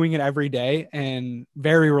doing it every day and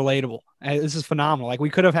very relatable. And this is phenomenal. Like we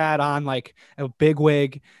could have had on like a big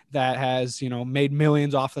wig that has, made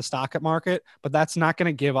millions off the stock market, but that's not going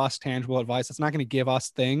to give us tangible advice. That's not going to give us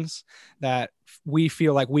things that we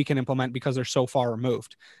feel like we can implement because they're so far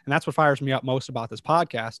removed. And that's what fires me up most about this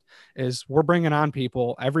podcast is we're bringing on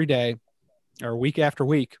people every day or week after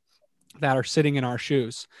week that are sitting in our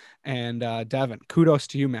shoes. And Devin, kudos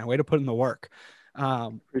to you, man. Way to put in the work.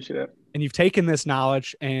 Appreciate it. And you've taken this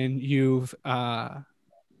knowledge and you've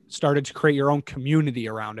started to create your own community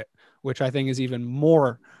around it, which I think is even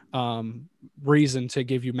more reason to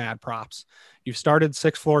give you mad props. You've started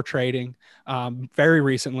Sixth Floor Trading very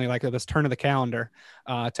recently, like at this turn of the calendar,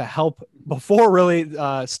 to help before really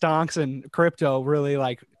stonks and crypto really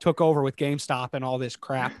like took over with GameStop and all this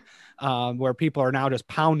crap. Where people are now just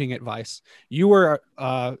pounding advice. You were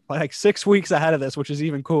like 6 weeks ahead of this, which is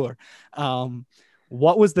even cooler.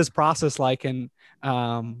 What was this process like? And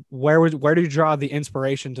where did you draw the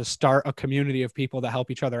inspiration to start a community of people that help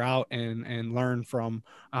each other out and learn from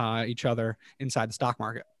each other inside the stock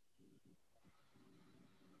market?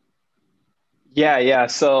 Yeah.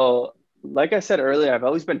 So like I said earlier, I've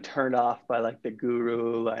always been turned off by like the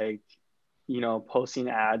guru, like, posting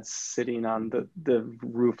ads sitting on the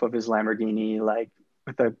roof of his Lamborghini, like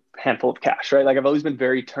with a handful of cash, right? Like I've always been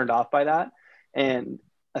very turned off by that. And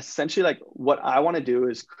essentially like what I want to do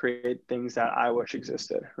is create things that I wish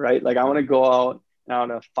existed, right? Like I want to go out and I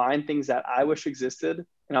want to find things that I wish existed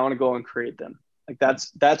and I want to go and create them. Like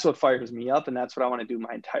that's what fires me up. And that's what I want to do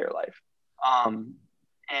my entire life.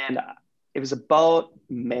 And it was about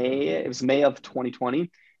May of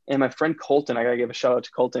 2020. And my friend Colton, I gotta give a shout out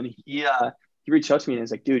to Colton. He reached out to me and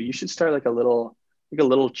he's like, dude, you should start like a little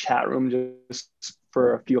chat room just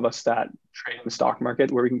for a few of us that trade in the stock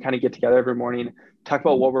market where we can kind of get together every morning, talk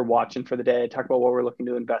about what we're watching for the day, talk about what we're looking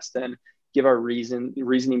to invest in, give our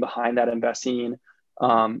reasoning behind that investing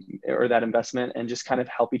or that investment, and just kind of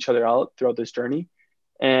help each other out throughout this journey.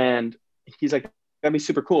 And he's like, that'd be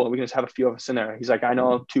super cool. We can just have a few of us in there. He's like, I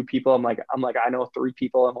know 2 people. I'm like, I know 3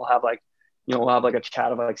 people, and we'll have like a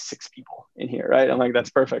chat of like 6 people in here, right? I'm like, that's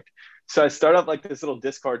perfect. So I start up like this little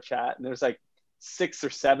Discord chat, and there's like 6 or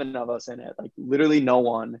 7 of us in it, like literally no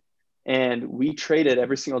one. And we traded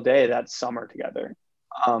every single day that summer together.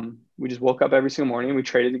 We just woke up every single morning, we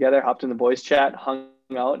traded together, hopped in the boys chat, hung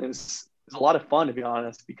out, and it was a lot of fun, to be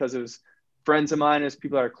honest, because it was friends of mine, it was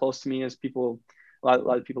people that are close to me, it was people, a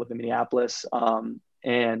lot of people live in Minneapolis.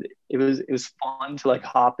 And it was fun to like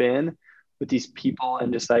hop in with these people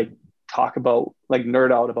and just like talk about, like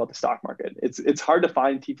nerd out about the stock market. It's hard to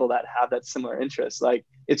find people that have that similar interest. Like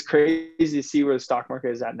it's crazy to see where the stock market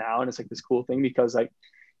is at now. And it's like this cool thing because like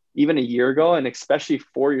even a year ago, and especially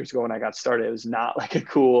 4 years ago when I got started, it was not like it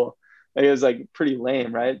was like pretty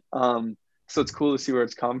lame, right? So it's cool to see where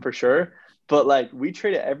it's come for sure. But like we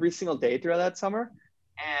traded every single day throughout that summer,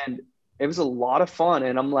 and it was a lot of fun.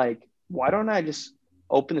 And I'm like, why don't I just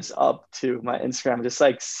open this up to my Instagram, just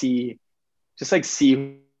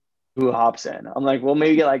see who hops in. I'm like, well,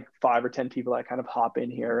 maybe get like 5 or 10 people that kind of hop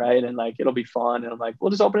in here, right? And like it'll be fun. And I'm like,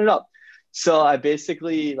 we'll just open it up. So I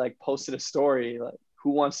basically like posted a story like,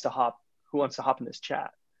 who wants to hop in this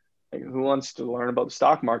chat? Like who wants to learn about the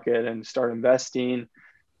stock market and start investing?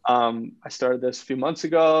 I started this a few months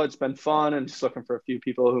ago. It's been fun, and just looking for a few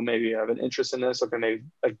people who maybe have an interest in this, or can maybe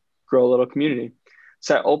like grow a little community.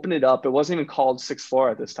 So I opened it up. It wasn't even called Sixth Floor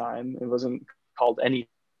at this time. It wasn't called any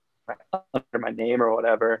under my name or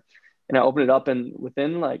whatever. And I opened it up, and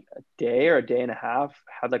within like a day or a day and a half,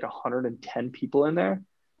 had like 110 people in there.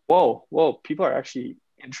 Whoa, people are actually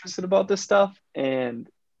interested about this stuff and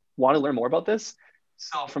want to learn more about this.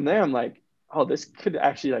 So from there, I'm like, oh, this could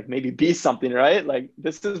actually like maybe be something, right? Like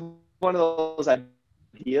this is one of those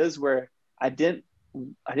ideas where I didn't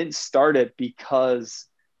I didn't start it because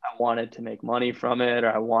I wanted to make money from it,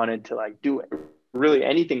 or I wanted to like do really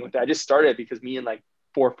anything with it. I just started because me and like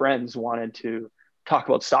 4 friends wanted to talk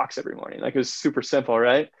about stocks every morning. Like it was super simple,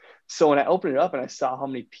 right? So when I opened it up and I saw how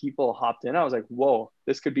many people hopped in, I was like, whoa,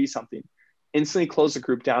 this could be something. Instantly closed the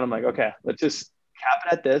group down. I'm like, okay, let's just cap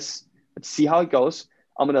it at this. Let's see how it goes.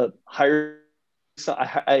 I'm going to hire. So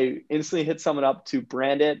I instantly hit someone up to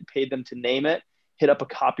brand it, paid them to name it, hit up a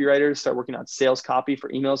copywriter to start working on sales copy for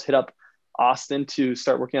emails, hit up Austin to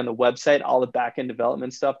start working on the website, all the back end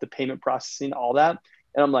development stuff, the payment processing, all that.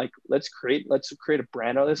 And I'm like, let's create a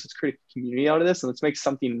brand out of this. Let's create a community out of this. And let's make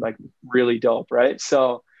something like really dope. Right.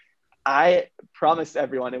 So I promised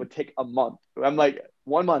everyone it would take a month. I'm like,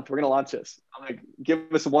 1 month, we're going to launch this. I'm like,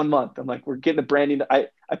 give us 1 month. I'm like, we're getting the branding. I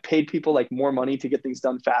paid people like more money to get things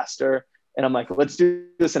done faster. And I'm like, let's do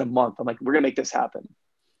this in a month. I'm like, we're going to make this happen.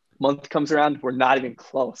 Month comes around. We're not even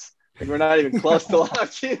close. Like, we're not even close to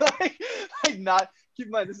launching. Like not, keep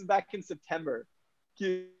in mind, this is back in September.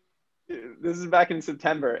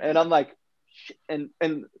 And I'm like, and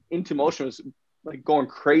Into Motion was like going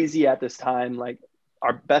crazy at this time. Like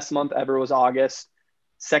our best month ever was August.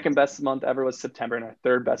 Second best month ever was September. And our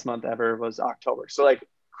third best month ever was October. So like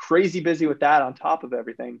crazy busy with that on top of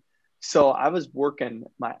everything. So I was working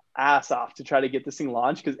my ass off to try to get this thing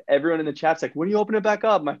launched because everyone in the chat's like, when are you open it back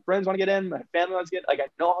up? My friends want to get in. My family wants to get in. Like, I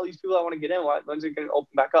know all these people that want to get in. When's it going to open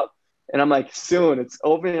back up? And I'm like, soon. It's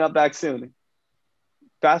opening up back soon.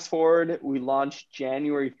 Fast forward, we launched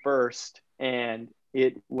January 1st and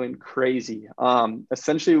it went crazy.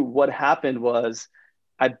 Essentially what happened was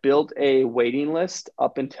I built a waiting list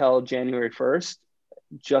up until January 1st.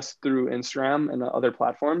 Just through Instagram and other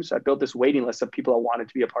platforms. I built this waiting list of people that wanted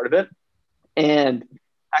to be a part of it. And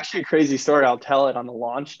actually a crazy story, I'll tell it on the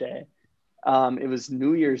launch day. It was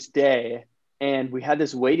New Year's Day and we had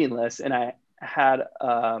this waiting list and I had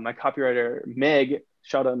my copywriter, Meg,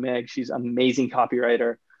 shout out Meg, she's an amazing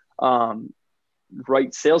copywriter,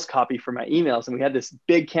 write sales copy for my emails. And we had this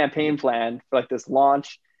big campaign plan for like this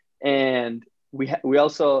launch. And we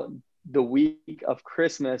also, the week of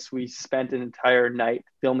Christmas, we spent an entire night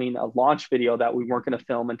filming a launch video that we weren't going to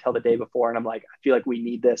film until the day before. And I'm like, I feel like we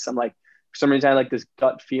need this. I'm like, for some reason, I like this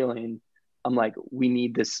gut feeling. I'm like, we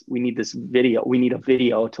need this video. We need a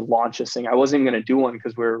video to launch this thing. I wasn't going to do one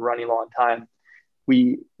because we were running low on time.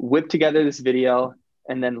 We whipped together this video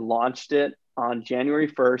and then launched it on January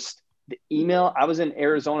 1st. The email, I was in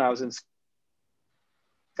Arizona. I was in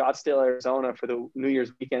Scottsdale, Arizona for the New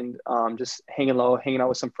Year's weekend, just hanging low, hanging out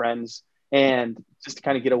with some friends and just to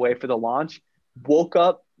kind of get away for the launch. Woke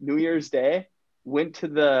up New Year's Day, went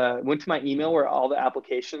to my email where all the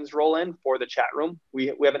applications roll in for the chat room. We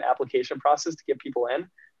have an application process to get people in.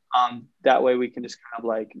 That way we can just kind of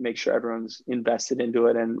like make sure everyone's invested into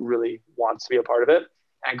it and really wants to be a part of it.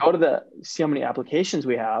 And I go to see how many applications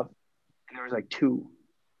we have. And there was like 2.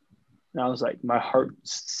 And I was like, my heart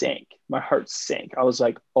sank. I was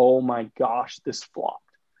like, oh my gosh, this flopped.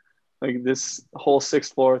 Like this whole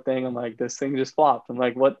 6th floor thing. I'm like, this thing just flopped. I'm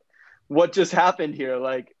like, what just happened here?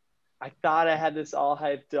 Like, I thought I had this all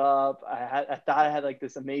hyped up. I thought I had like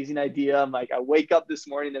this amazing idea. I'm like, I wake up this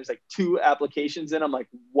morning, there's like 2 applications in. I'm like,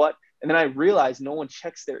 what? And then I realized no one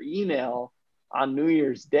checks their email on New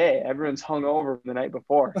Year's Day. Everyone's hungover the night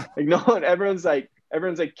before. Like no one, everyone's like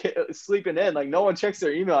sleeping in. Like no one checks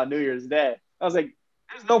their email on New Year's Day. I was like,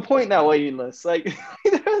 there's no point in that waiting list. Like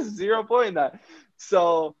there's 0 point in that.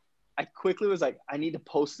 So I quickly was like, I need to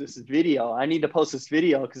post this video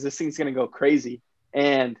because this thing's going to go crazy.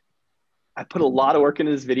 And I put a lot of work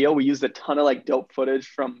into this video. We used a ton of like dope footage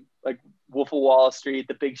from like Wolf of Wall Street,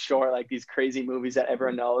 The Big Short, like these crazy movies that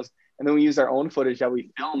everyone knows. And then we used our own footage that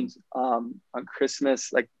we filmed on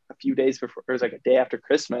Christmas, like a few days before, it was like a day after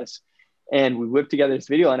Christmas. And we whipped together this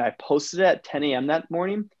video and I posted it at 10 a.m. that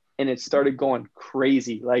morning and it started going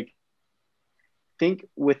crazy. Like I think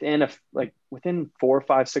within 4,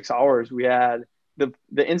 5, 6 hours, we had the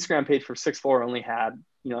Instagram page for 6th Floor only had,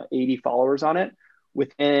 80 followers on it.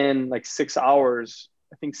 Within like 6 hours,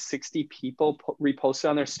 I think 60 people reposted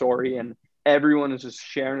on their story and everyone was just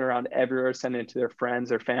sharing around everywhere, sending it to their friends,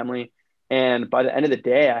 their family. And by the end of the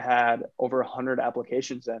day, I had over 100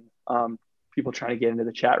 applications and people trying to get into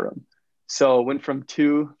the chat room. So went from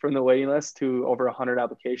 2 from the waiting list to over 100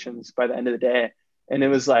 applications by the end of the day. And it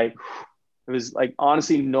was like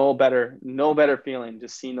honestly no better feeling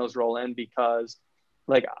just seeing those roll in because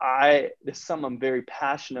like this is something I'm very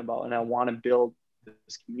passionate about and I want to build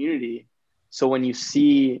this community. So when you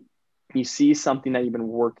see something that you've been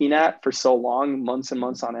working at for so long, months and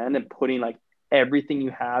months on end, and putting like everything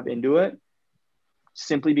you have into it,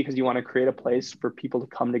 simply because you want to create a place for people to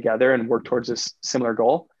come together and work towards this similar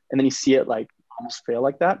goal. And then you see it like almost fail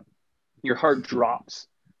like that, your heart drops.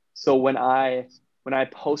 So when I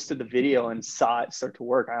posted the video and saw it start to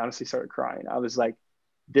work, I honestly started crying. I was like,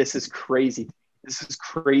 this is crazy. This is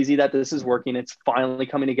crazy that this is working. It's finally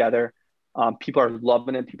coming together. People are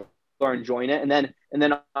loving it. People are enjoying it. And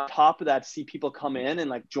then on top of that, to see people come in and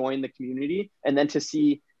like join the community, and then to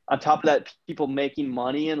see on top of that, people making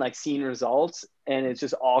money and like seeing results, and it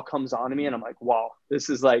just all comes on to me. And I'm like, wow, this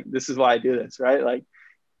is why I do this, right? Like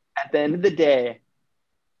at the end of the day,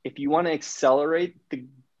 if you want to accelerate the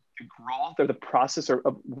growth or the process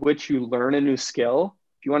of which you learn a new skill,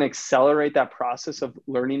 if you want to accelerate that process of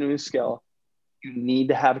learning a new skill, you need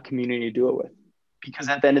to have a community to do it with. Because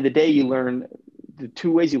at the end of the day, you learn, the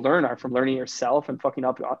two ways you learn are from learning yourself and fucking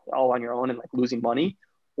up all on your own and like losing money,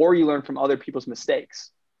 or you learn from other people's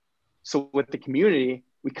mistakes. So with the community,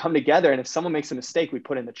 we come together, and if someone makes a mistake, we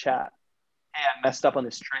put in the chat, hey, I messed up on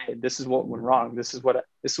this trade. This is what went wrong. This is what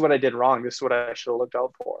I did wrong. This is what I should have looked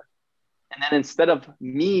out for. And then instead of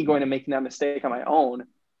me going and making that mistake on my own,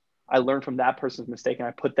 I learned from that person's mistake, and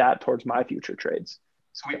I put that towards my future trades.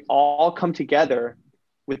 So we all come together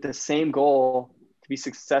with the same goal to be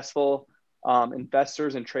successful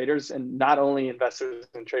investors and traders, and not only investors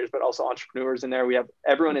and traders, but also entrepreneurs in there. We have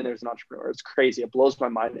everyone in there is an entrepreneur. It's crazy. It blows my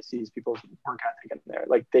mind to see these people's work ethic in there.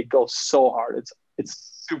 Like they go so hard.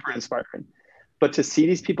 It's super inspiring. But to see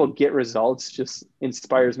these people get results just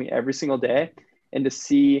inspires me every single day. And to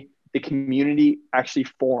see the community actually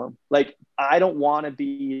form. Like, I don't want to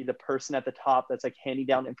be the person at the top that's like handing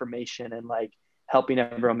down information and like helping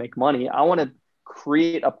everyone make money. I want to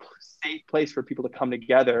create a safe place for people to come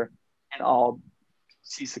together and all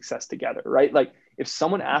see success together, right? Like if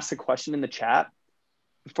someone asks a question in the chat,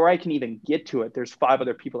 before I can even get to it, there's 5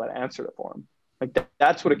 other people that answered it for them. Like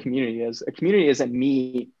that's what a community is. A community isn't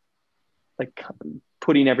me like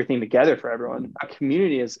putting everything together for everyone. A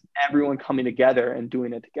community is everyone coming together and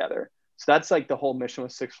doing it together. So that's like the whole mission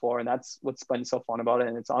with Sixth Floor, and that's what's been so fun about it.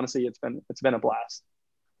 And it's honestly, it's been a blast.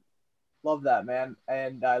 Love that, man.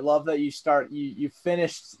 And I love that you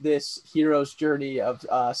finished this hero's journey of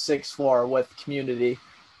Sixth Floor with community.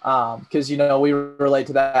 Because, we relate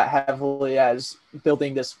to that heavily as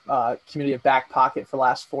building this community of Back Pocket for the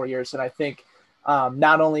last 4 years. And I think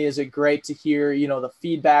not only is it great to hear, the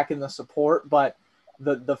feedback and the support, but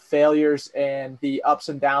the failures and the ups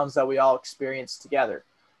and downs that we all experience together.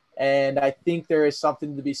 And I think there is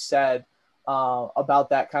something to be said about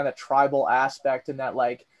that kind of tribal aspect, and that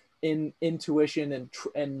like intuition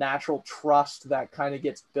and natural trust that kind of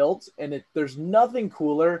gets built. And there's nothing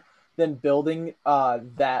cooler than building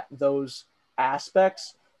those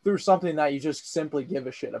aspects through something that you just simply give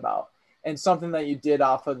a shit about, and something that you did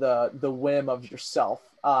off of the whim of yourself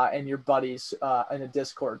and your buddies in a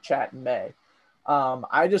Discord chat in May.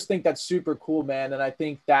 I just think that's super cool, man. And I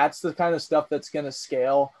think that's the kind of stuff that's going to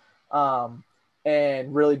scale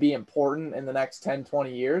and really be important in the next 10,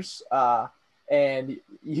 20 years. And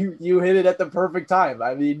you hit it at the perfect time.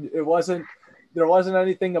 I mean, there wasn't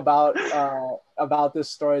anything about this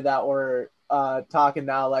story that we're talking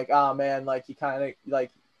now like, oh man, like you kind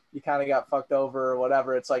of got fucked over or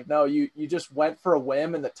whatever. It's like, no, you just went for a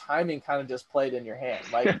whim, and the timing kind of just played in your hand.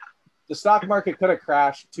 Like the stock market could have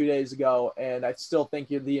crashed 2 days ago, and I still think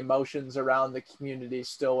the emotions around the community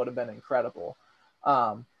still would have been incredible.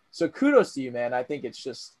 So kudos to you, man. I think it's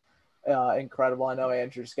just incredible. I know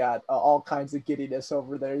Andrew's got all kinds of giddiness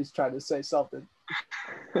over there. He's trying to say something.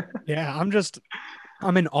 Yeah,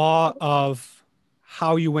 I'm in awe of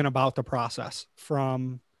how you went about the process,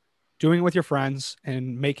 from doing it with your friends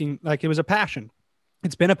and making, like, it was a passion.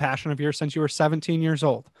 It's been a passion of yours since you were 17 years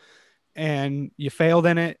old, and you failed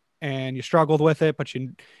in it and you struggled with it, but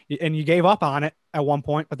you gave up on it at one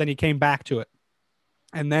point, but then you came back to it.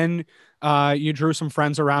 And then you drew some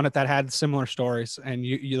friends around it that had similar stories, and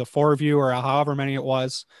you the 4 of you, or however many it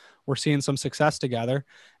was, were seeing some success together,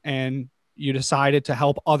 and you decided to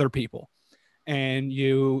help other people, and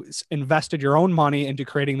you invested your own money into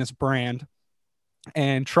creating this brand,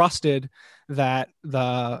 and trusted that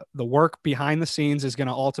the work behind the scenes is going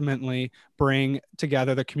to ultimately bring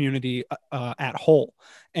together the community at whole.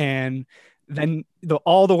 And then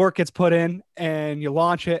all the work gets put in, and you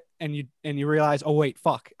launch it, and you realize, oh wait,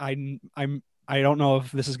 fuck, I don't know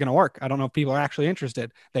if this is going to work. I don't know if people are actually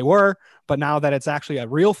interested. They were, but now that it's actually a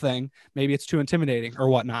real thing, maybe it's too intimidating or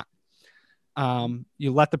whatnot.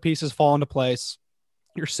 You let the pieces fall into place.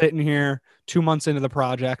 You're sitting here 2 months into the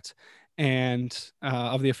project and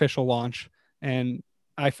of the official launch, and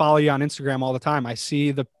I follow you on Instagram all the time. I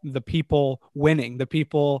see the people winning, the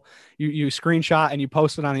people you screenshot and you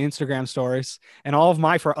post it on the Instagram stories. And all of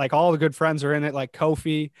my like all the good friends are in it, like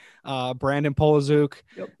Kofi, Brandon Polazuk,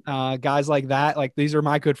 Yep. guys like that. Like these are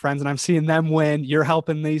my good friends, and I'm seeing them win. You're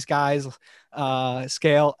helping these guys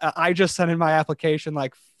scale. I just sent in my application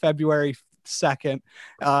like February 2nd.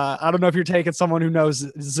 I don't know if you're taking someone who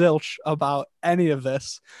knows zilch about any of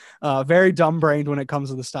this. Very dumb brained when it comes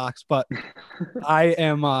to the stocks, but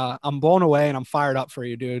I'm blown away and I'm fired up for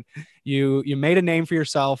you, dude. You made a name for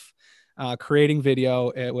yourself, creating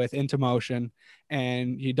video with Into Motion,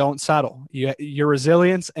 and you don't settle. Your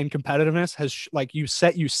resilience and competitiveness has like you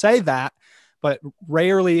say that, but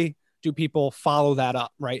rarely do people follow that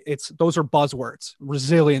up, right? Those are buzzwords: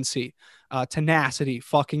 resiliency, tenacity,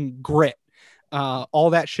 fucking grit. All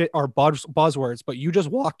that shit are buzzwords, but you just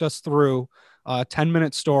walked us through a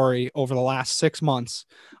 10-minute story over the last 6 months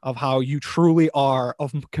of how you truly are a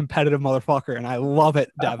competitive motherfucker. And I love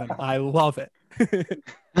it, Devin. I love it.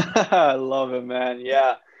 I love it, man.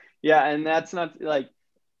 Yeah. Yeah. And that's not like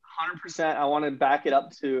 100%. I want to back it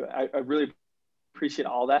up to, I really appreciate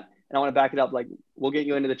all that. And I want to back it up. Like, we'll get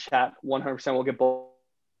you into the chat 100%. We'll get both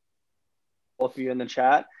of you in the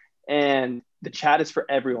chat. And the chat is for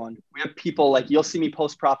everyone. We have people like, you'll see me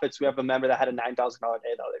post profits. We have a member that had a $9,000 day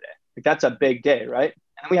the other day. Like, that's a big day, right?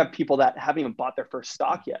 And we have people that haven't even bought their first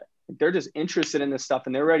stock yet. Like, they're just interested in this stuff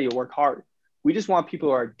and they're ready to work hard. We just want people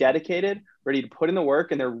who are dedicated, ready to put in the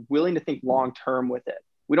work, and they're willing to think long-term with it.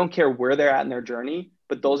 We don't care where they're at in their journey,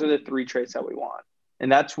 but those are the 3 traits that we want.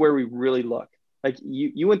 And that's where we really look. Like,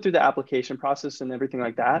 you went through the application process and everything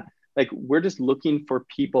like that. Like, we're just looking for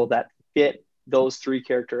people that fit those 3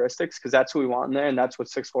 characteristics, because that's what we want in there. And that's what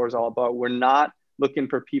 6-4 is all about. We're not looking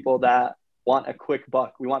for people that want a quick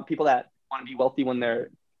buck. We want people that want to be wealthy when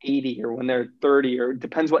they're 80 or when they're 30, or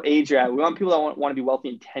depends what age you're at. We want people that want to be wealthy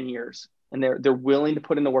in 10 years. And they're willing to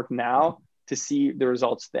put in the work now to see the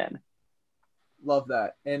results then. Love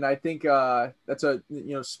that. And I think that's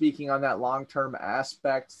speaking on that long-term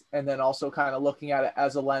aspect, and then also kind of looking at it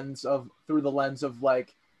as through the lens of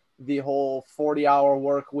like the whole 40-hour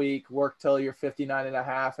work week, work till you're 59 and a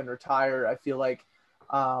half and retire. I feel like,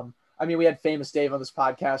 we had Famous Dave on this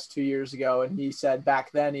podcast 2 years ago, and he said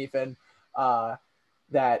back then even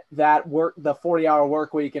that work, the 40-hour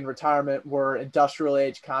work week and retirement were industrial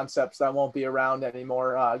age concepts that won't be around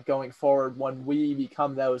anymore going forward when we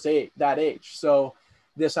become that age. So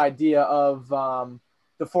this idea of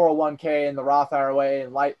the 401k and the Roth IRA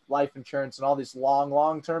and life insurance and all these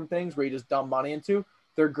long-term things where you just dump money into,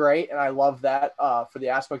 they're great. And I love that for the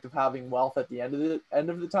aspect of having wealth at the end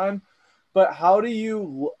of the time. But how do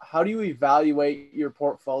you evaluate your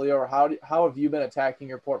portfolio, or how have you been attacking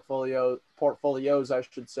your portfolios, I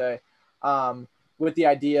should say, with the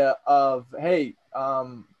idea of, hey,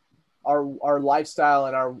 our lifestyle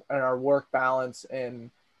and our work balance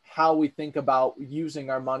and how we think about using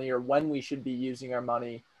our money, or when we should be using our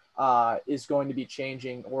money, is going to be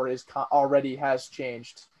changing, or already has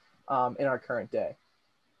changed in our current day.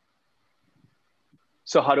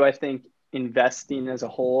 So how do I think investing as a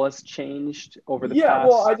whole has changed over the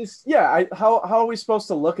past? How are we supposed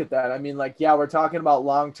to look at that? I mean, like, yeah, we're talking about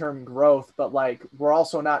long-term growth, but like, we're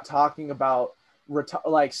also not talking about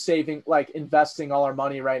saving, like investing all our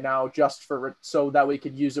money right now just so that we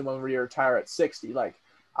could use it when we retire at 60. Like,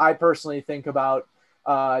 I personally think about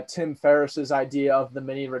Tim Ferriss's idea of the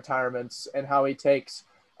mini retirements and how he takes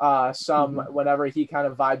whenever he kind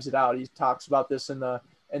of vibes it out. He talks about this in the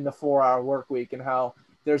 4-hour work week, and how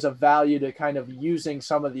there's a value to kind of using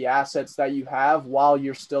some of the assets that you have while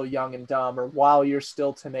you're still young and dumb, or while you're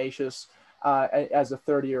still tenacious as a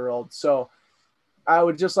 30-year-old. So I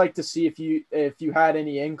would just like to see if you had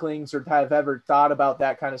any inklings or have ever thought about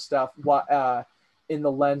that kind of stuff in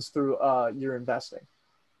the lens through your investing.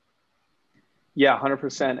 Yeah,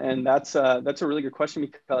 100%. And that's a really good question,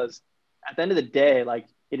 because at the end of the day, like,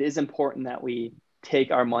 it is important that we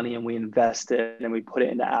take our money and we invest it and we put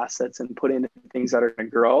it into assets and put it into things that are going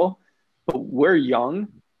to grow. But we're young.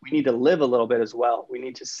 We need to live a little bit as well. We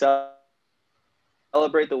need to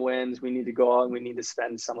celebrate the wins. We need to go out and we need to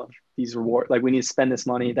spend some of these rewards. Like, we need to spend this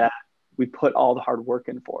money that we put all the hard work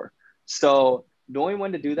in for. So knowing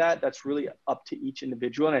when to do that, that's really up to each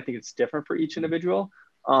individual. And I think it's different for each individual.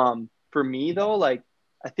 For me though, like,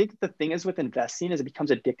 I think the thing is with investing is it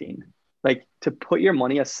becomes addicting. Like, to put your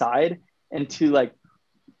money aside and to like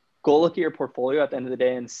go look at your portfolio at the end of the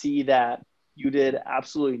day and see that you did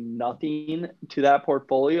absolutely nothing to that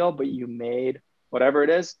portfolio, but you made whatever it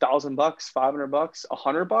is, $1,000, $500,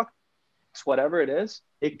 $100, whatever it is,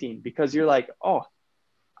 addicting, because you're like, oh,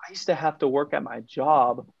 I used to have to work at my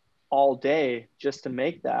job all day just to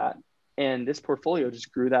make that. And this portfolio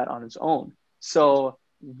just grew that on its own. So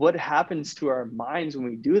what happens to our minds when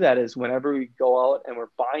we do that is whenever we go out and we're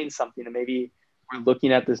buying something and maybe we're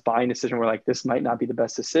looking at this buying decision, we're like, this might not be the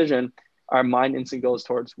best decision. Our mind instantly goes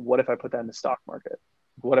towards, what if I put that in the stock market?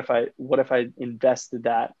 What if I invested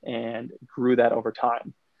that and grew that over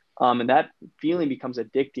time? And that feeling becomes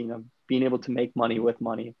addicting of being able to make money with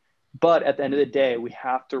money. But at the end of the day, we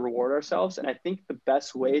have to reward ourselves. And I think the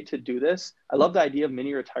best way to do this, I love the idea of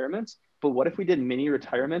mini retirements, but what if we did mini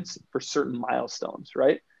retirements for certain milestones,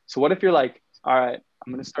 right? So what if you're like, all right,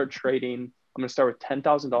 I'm going to start trading. I'm going to start with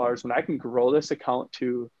 $10,000. When I can grow this account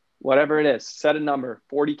to whatever it is, set a number,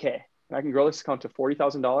 40K, and I can grow this account to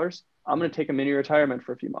 $40,000, I'm going to take a mini retirement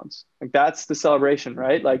for a few months. Like that's the celebration,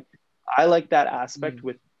 right? Like I like that aspect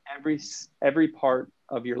with every part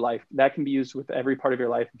of your life. That can be used with every part of your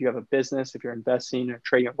life. If you have a business, if you're investing or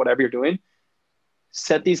trading or whatever you're doing,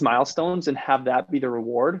 set these milestones and have that be the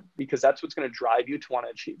reward, because that's what's going to drive you to want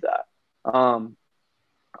to achieve that.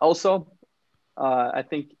 I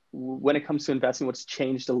think when it comes to investing, what's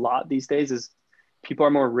changed a lot these days is people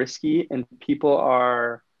are more risky, and people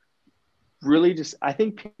are really I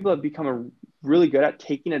think people have become really good at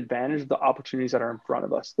taking advantage of the opportunities that are in front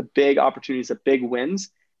of us, the big opportunities, the big wins.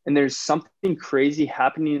 And there's something crazy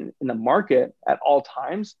happening in the market at all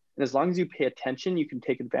times. And as long as you pay attention, you can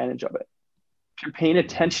take advantage of it. If you're paying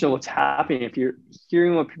attention to what's happening, if you're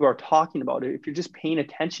hearing what people are talking about, if you're just paying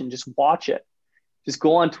attention, just watch it. Just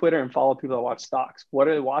go on Twitter and follow people that watch stocks. What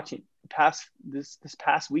are they watching? This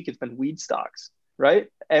past week, it's been weed stocks, right?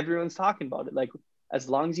 Everyone's talking about it. Like, as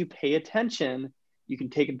long as you pay attention, you can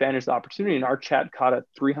take advantage of the opportunity. And our chat caught a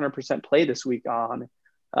 300% play this week on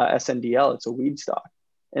SNDL. It's a weed stock.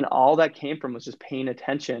 And all that came from was just paying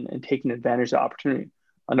attention and taking advantage of the opportunity.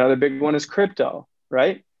 Another big one is crypto,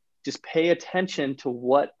 right? Just pay attention to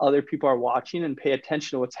what other people are watching and pay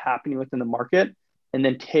attention to what's happening within the market, and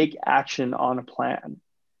then take action on a plan,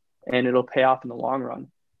 and it'll pay off in the long run.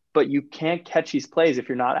 But you can't catch these plays if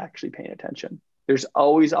you're not actually paying attention. There's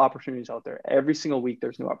always opportunities out there. Every single week,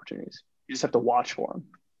 there's new opportunities. You just have to watch for them.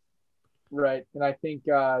 Right. And I think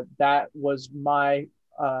that was my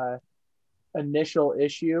initial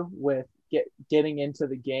issue with getting into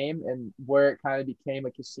the game, and where it kind of became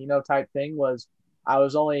a casino type thing was I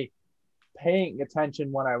was only paying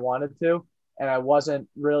attention when I wanted to, and I wasn't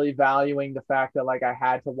really valuing the fact that like I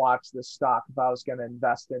had to watch this stock if I was going to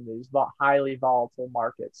invest in these highly volatile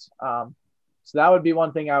markets. So that would be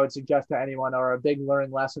one thing I would suggest to anyone, or a big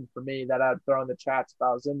learning lesson for me that I'd throw in the chats if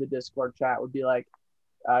I was in the Discord chat, would be like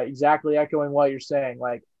exactly echoing what you're saying.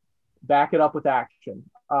 Like, back it up with action.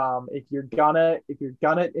 If you're gonna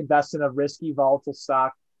invest in a risky, volatile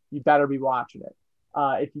stock, you better be watching it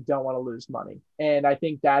if you don't want to lose money. And I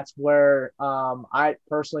think that's where I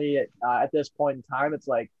personally, at this point in time, it's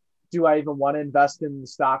like, do I even want to invest in the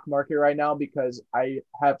stock market right now? Because I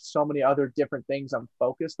have so many other different things I'm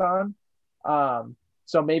focused on.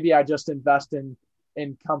 So maybe I just invest in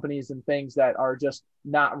companies and things that are just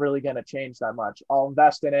not really going to change that much. I'll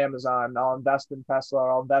invest in Amazon, I'll invest in Tesla,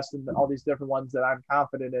 or I'll invest in all these different ones that I'm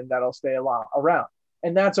confident in that'll stay around.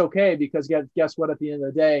 And that's okay, because guess what? At the end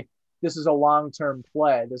of the day, this is a long-term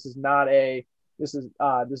play. This is not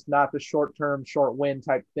the short-term, short win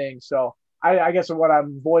type thing. So I guess what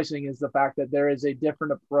I'm voicing is the fact that there is a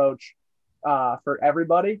different approach for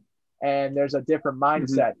everybody. And there's a different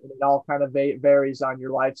mindset, and it all kind of varies on your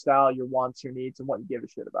lifestyle, your wants, your needs, and what you give a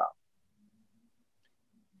shit about.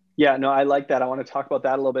 Yeah, no, I like that. I want to talk about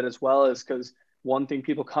that a little bit as well, is because one thing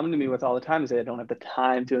people come to me with all the time is they don't have the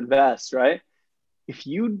time to invest, right? If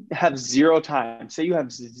you have zero time, say you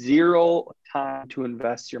have zero time to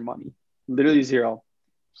invest your money, literally zero,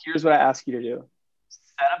 here's what I ask you to do.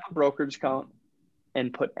 Set up a brokerage account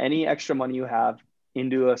and put any extra money you have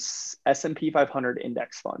into a S&P 500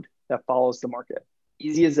 index fund that follows the market.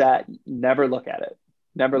 Easy as that. Never look at it.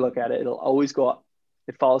 Never look at it. It'll always go up.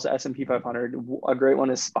 It follows the S&P 500. A great one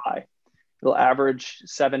is SPY. It'll average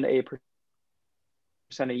 7 to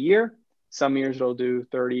 8% a year. Some years it'll do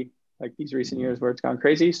 30, like these recent years where it's gone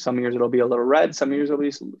crazy. Some years it'll be a little red. Some years it'll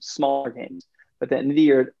be smaller gains. But at the end of the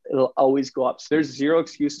year, it'll always go up. So there's zero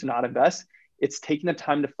excuse to not invest. It's taking the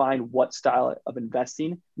time to find what style of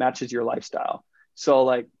investing matches your lifestyle. So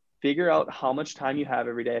like, figure out how much time you have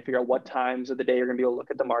every day. Figure out what times of the day you're going to be able to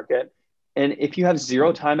look at the market. And if you have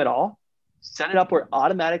zero time at all, set it up where it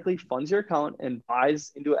automatically funds your account and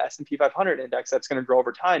buys into an S&P 500 index that's going to grow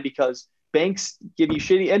over time, because banks give you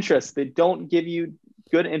shitty interest. They don't give you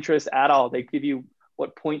good interest at all. They give you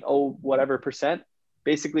what, 0.0 whatever percent,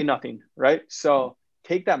 basically nothing, right? So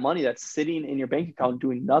take that money that's sitting in your bank account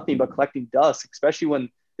doing nothing but collecting dust, especially when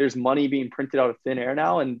there's money being printed out of thin air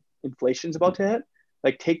now and inflation's about to hit.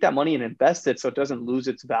 Like, take that money and invest it so it doesn't lose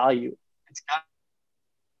its value. It's not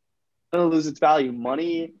going to lose its value.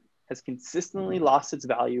 Money has consistently lost its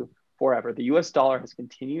value forever. The US dollar has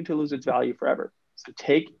continued to lose its value forever. So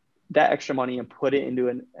take that extra money and put it into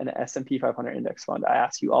an S&P 500 index fund. I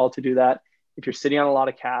ask you all to do that. If you're sitting on a lot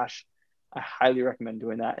of cash, I highly recommend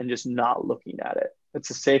doing that and just not looking at it. It's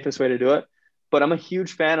the safest way to do it. But I'm a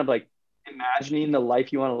huge fan of like imagining the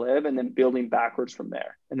life you want to live and then building backwards from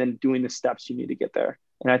there and then doing the steps you need to get there.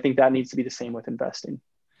 And I think that needs to be the same with investing.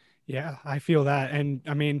 Yeah, I feel that. And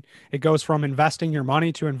I mean, it goes from investing your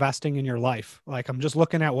money to investing in your life. Like, I'm just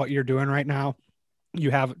looking at what you're doing right now.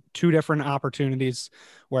 You have two different opportunities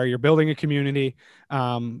where you're building a community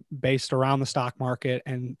based around the stock market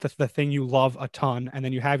and the thing you love a ton. And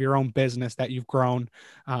then you have your own business that you've grown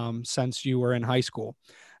since you were in high school.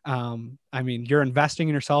 I mean, you're investing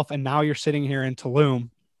in yourself, and now you're sitting here in Tulum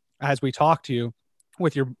as we talk to you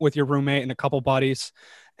with your roommate and a couple buddies,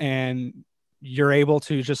 and you're able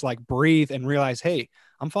to just like breathe and realize, hey,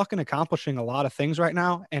 I'm fucking accomplishing a lot of things right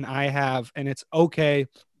now. And it's okay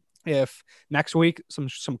if next week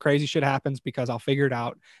some crazy shit happens, because I'll figure it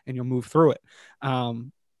out and you'll move through it.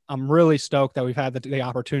 I'm really stoked that we've had the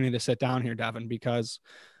opportunity to sit down here, Devin, because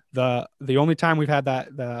the only time we've had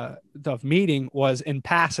the meeting was in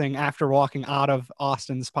passing after walking out of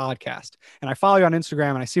Austin's podcast. And I follow you on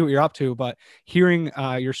Instagram and I see what you're up to, but hearing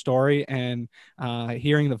your story and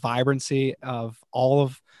hearing the vibrancy of all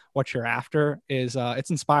of what you're after is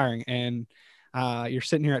it's inspiring. And you're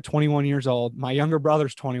sitting here at 21 years old. My younger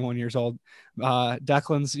brother's 21 years old.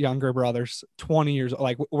 Declan's younger brother's 20 years old.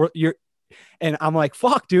 Like, and I'm like,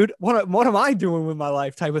 fuck, dude, what am I doing with my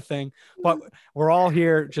life type of thing? But we're all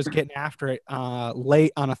here just getting after it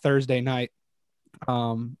late on a Thursday night,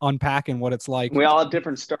 unpacking what it's like. We all have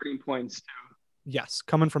different starting points too. Yes,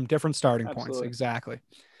 coming from different starting points. Exactly.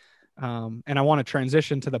 And I want to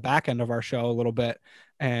transition to the back end of our show a little bit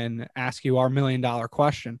and ask you our $1 million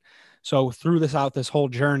question. So through this whole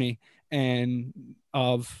journey and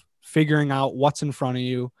of figuring out what's in front of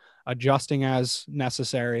you, adjusting as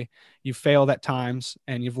necessary, you've failed at times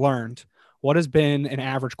and you've learned. What has been an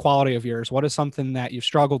average quality of yours? What is something that you've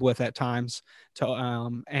struggled with at times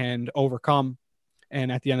to and overcome?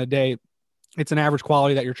 And at the end of the day, it's an average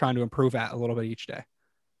quality that you're trying to improve at a little bit each day.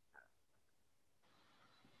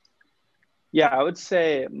 Yeah, I would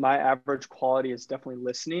say my average quality is definitely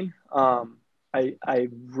listening. I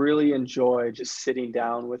really enjoy just sitting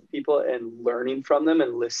down with people and learning from them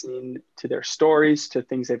and listening to their stories, to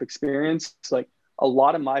things they've experienced. Like, a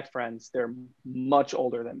lot of my friends, they're much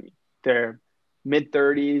older than me. They're mid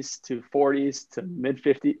 30s to 40s to mid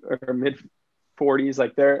 50s or mid 40s.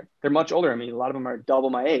 Like, they're much older than me. A lot of them are double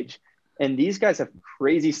my age. And these guys have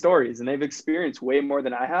crazy stories and they've experienced way more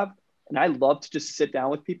than I have. And I love to just sit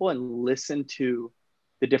down with people and listen to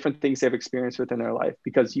the different things they've experienced within their life,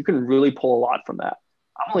 because you can really pull a lot from that.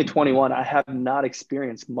 I'm only 21. I have not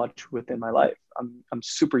experienced much within my life. I'm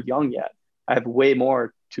super young yet. I have way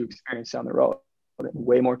more to experience down the road,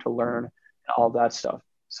 way more to learn and all that stuff.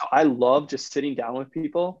 So I love just sitting down with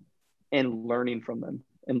people and learning from them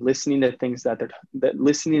and listening to things that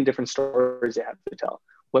listening to different stories they have to tell,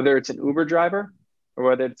 whether it's an Uber driver or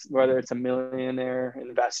whether it's a millionaire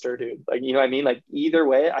investor, dude. Like, you know what I mean? Like, either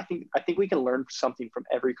way, I think we can learn something from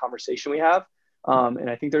every conversation we have. And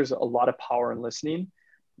I think there's a lot of power in listening,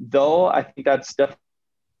 though. I think that's definitely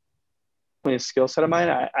a skill set of mine.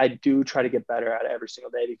 I do try to get better at it every single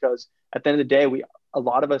day, because at the end of the day, a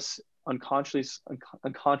lot of us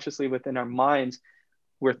unconsciously within our minds,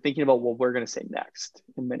 we're thinking about what we're going to say next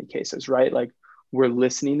in many cases, right? Like, we're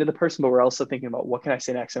listening to the person, but we're also thinking about, what can I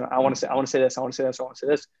say next? And I want to say this, I want to say this, I want to say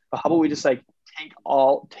this. But how about we just like take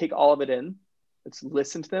all of it in? Let's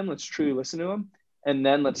listen to them. Let's truly listen to them. And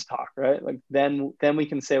then let's talk, right? Like, then we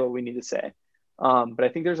can say what we need to say. But I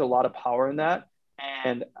think there's a lot of power in that.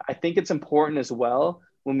 And I think it's important as well,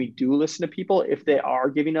 when we do listen to people, if they are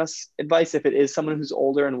giving us advice, if it is someone who's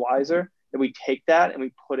older and wiser, that we take that and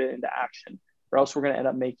we put it into action, or else we're going to end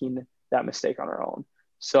up making that mistake on our own.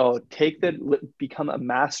 So become a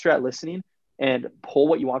master at listening and pull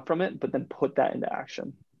what you want from it, but then put that into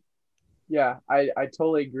action. Yeah, I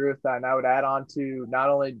totally agree with that. And I would add on to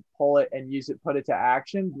not only pull it and use it, put it to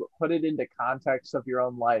action, but put it into context of your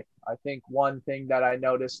own life. I think one thing that I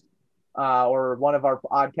noticed, or one of our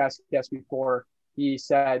podcast guests before, he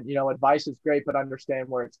said, advice is great, but understand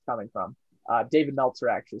where it's coming from. David Meltzer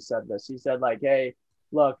actually said this. He said, like, hey,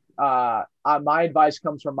 look, my advice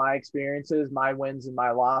comes from my experiences, my wins and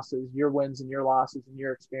my losses. Your wins and your losses and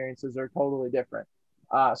your experiences are totally different.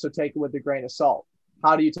 So take it with a grain of salt.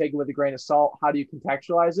 how do you take it with a grain of salt? How do you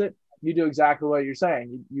contextualize it? You do exactly what you're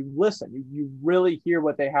saying. You listen. You really hear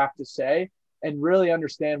what they have to say and really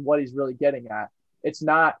understand what he's really getting at. It's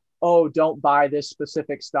not, oh, don't buy this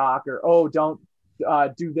specific stock, or, oh, don't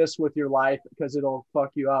do this with your life because it'll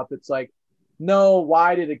fuck you up. It's like, no,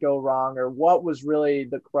 why did it go wrong? Or what was really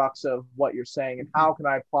the crux of what you're saying, and how can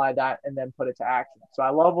I apply that and then put it to action? So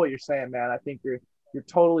I love what you're saying, man. I think you're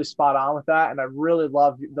totally spot on with that. And I really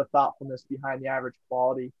love the thoughtfulness behind the average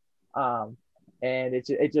quality. And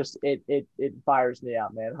it fires me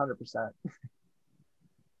out, man. 100%.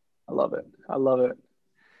 I love it. I love it.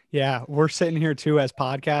 Yeah, we're sitting here too as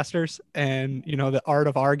podcasters, and the art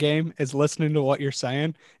of our game is listening to what you're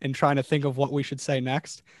saying and trying to think of what we should say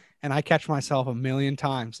next. And I catch myself a million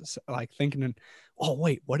times like thinking, oh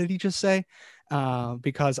wait, what did he just say?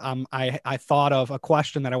 Because I thought of a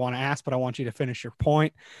question that I want to ask, but I want you to finish your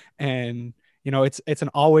point. And it's an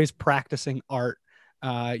always practicing art.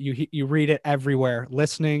 You read it everywhere,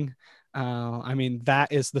 listening. I mean,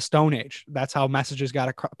 that is the Stone Age. That's how messages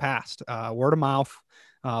got passed, word of mouth.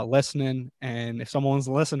 Listening, and if someone's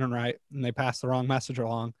listening right and they pass the wrong message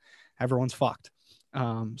along, everyone's fucked.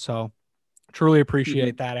 So truly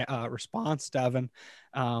appreciate that response, Devin.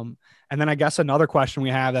 And then I guess another question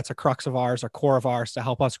we have that's a crux of ours, a core of ours to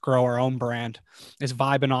help us grow our own brand is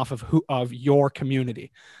vibing off of your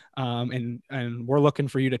community. And we're looking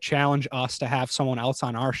for you to challenge us to have someone else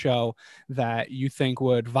on our show that you think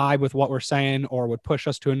would vibe with what we're saying or would push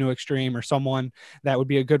us to a new extreme, or someone that would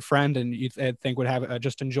be a good friend and you think would have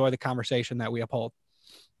just enjoy the conversation that we uphold.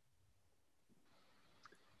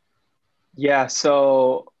 Yeah.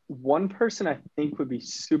 So one person I think would be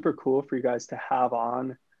super cool for you guys to have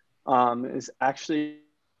on is actually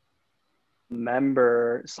a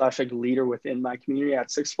member / like leader within my community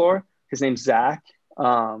at Sixth Floor. His name's Zach.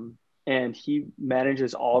 And he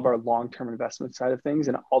manages all of our long-term investment side of things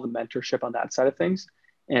and all the mentorship on that side of things.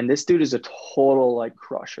 And this dude is a total like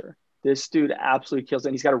crusher. This dude absolutely kills it.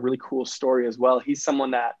 And he's got a really cool story as well. He's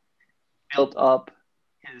someone that built up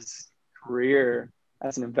his career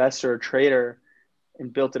as an investor or trader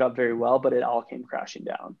and built it up very well, but it all came crashing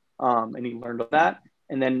down. And he learned that.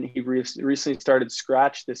 And then he recently started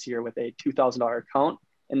Scratch this year with a $2,000 account,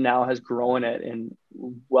 and now has grown it in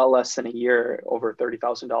well less than a year over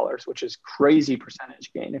 $30,000, which is crazy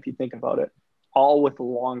percentage gain if you think about it, all with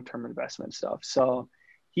long-term investment stuff. So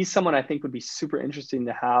he's someone I think would be super interesting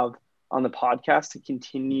to have on the podcast to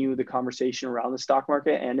continue the conversation around the stock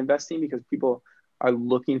market and investing, because people are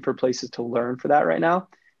looking for places to learn for that right now.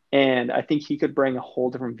 And I think he could bring a whole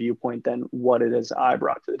different viewpoint than what it is I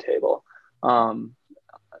brought to the table on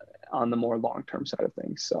the more long-term side of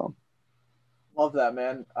things. So. Love that,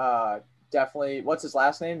 man. Definitely. What's his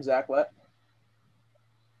last name? Zach what?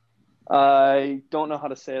 I don't know how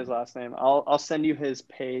to say his last name. I'll send you his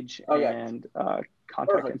page and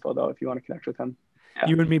contact info though if you want to connect with him. Yeah.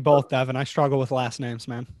 You and me both, Devin. I struggle with last names,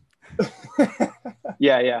 man.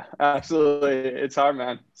 Yeah, absolutely. It's hard,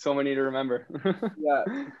 man. So many to remember.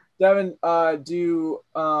 Yeah. Devin, do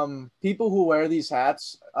people who wear these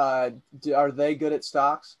hats, are they good at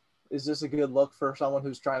stocks? Is this a good look for someone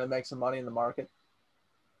who's trying to make some money in the market?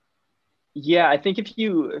 Yeah, I think if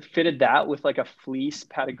you fitted that with like a fleece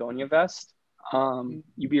Patagonia vest,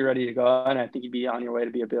 you'd be ready to go. And I think you'd be on your way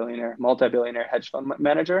to be a billionaire, multi-billionaire hedge fund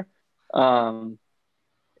manager. That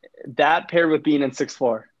paired with being in Sixth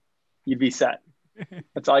Floor, you'd be set.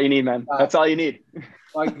 That's all you need, man. That's all you need.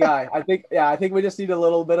 My guy. I think we just need a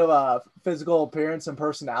little bit of a physical appearance and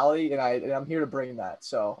personality, and I'm here to bring that.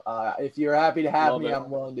 So if you're happy to have me,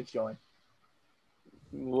 I'm willing to join.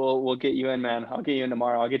 We'll get you in, man. I'll get you in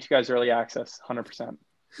tomorrow. I'll get you guys early access, 100%.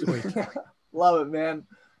 Sweet. Love it, man.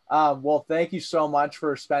 Well, thank you so much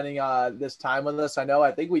for spending this time with us.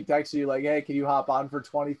 I think we texted you like, hey, can you hop on for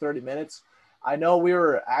 20, 30 minutes? I know we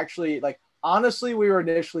were actually honestly, we were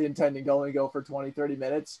initially intending to only go for 20, 30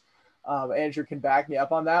 minutes. Andrew can back me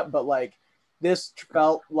up on that, but this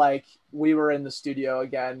felt like we were in the studio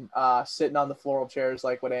again, sitting on the floral chairs,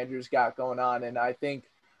 like what Andrew's got going on. And I think,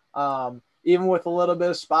 even with a little bit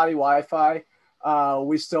of spotty Wi-Fi,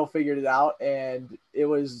 we still figured it out. And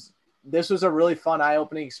this was a really fun,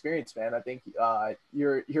 eye-opening experience, man. I think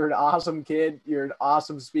you're an awesome kid. You're an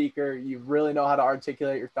awesome speaker. You really know how to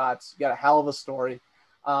articulate your thoughts. You got a hell of a story.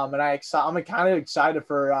 And I'm kind of excited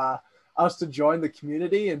for us to join the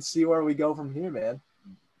community and see where we go from here, man.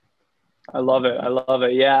 I love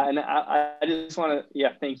it. Yeah. And I just want to,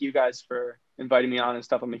 thank you guys for inviting me on and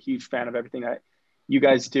stuff. I'm a huge fan of everything that you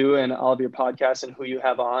guys do and all of your podcasts and who you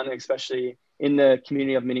have on, especially in the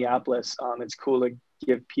community of Minneapolis. It's cool to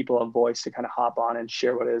give people a voice to kind of hop on and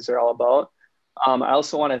share what it is they're all about. I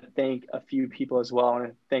also want to thank a few people as well. I want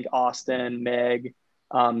to thank Austin, Meg,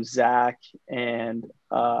 Zach, and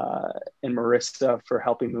Marissa for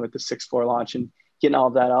helping me with the 6-4 launch and getting all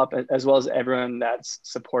of that up, as well as everyone that's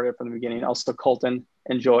supported from the beginning. Also Colton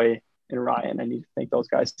and Joy and Ryan. I need to thank those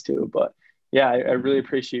guys too. But yeah, I really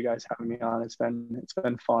appreciate you guys having me on. It's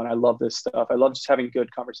been fun. I love this stuff. I love just having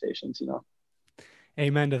good conversations, you know.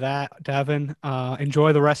 Amen to that, Devin.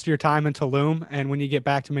 Enjoy the rest of your time in Tulum, and when you get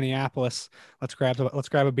back to Minneapolis, let's grab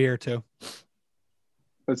a beer too.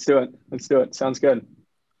 Let's do it. Let's do it. Sounds good.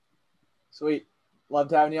 Sweet.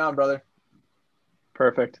 Loved having you on, brother.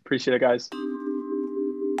 Perfect. Appreciate it, guys.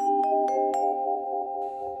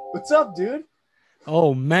 What's up, dude?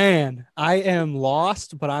 Oh man, I am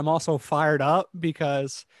lost, but I'm also fired up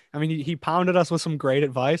because I mean he pounded us with some great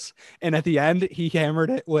advice, and at the end he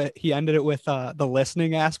ended it with the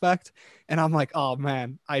listening aspect, and I'm like, oh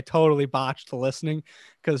man, I totally botched the listening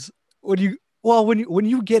because when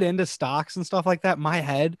you get into stocks and stuff like that, my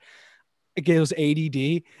head it goes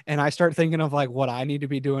ADD and I start thinking of like what I need to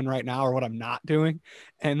be doing right now or what I'm not doing.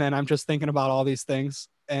 And then I'm just thinking about all these things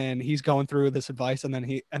and he's going through this advice and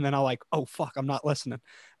then I'll like, oh fuck, I'm not listening.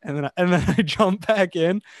 And then I jump back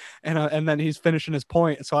in and then he's finishing his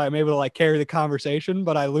point. So I'm able to like carry the conversation,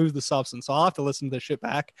 but I lose the substance. So I'll have to listen to this shit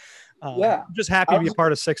back. Yeah. I'm just happy to be a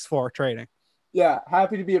part of 6-4 trading. Yeah,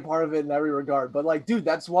 happy to be a part of it in every regard. But like, dude,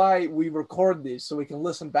 that's why we record these so we can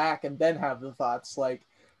listen back and then have the thoughts. Like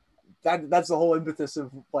that's the whole impetus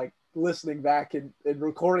of like listening back and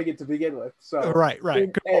recording it to begin with. So right.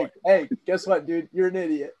 Dude, hey, guess what, dude? You're an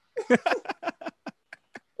idiot.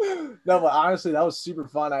 No, but honestly, that was super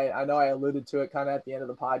fun. I know I alluded to it kind of at the end of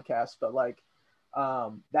the podcast, but like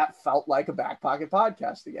that felt like a back pocket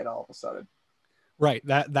podcast again all of a sudden. Right.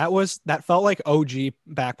 That felt like OG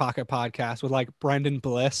Back Pocket Podcast with like Brendan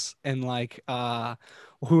Bliss and like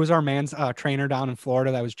who was our man's trainer down in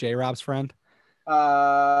Florida that was J Rob's friend?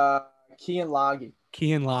 Kean Loggy.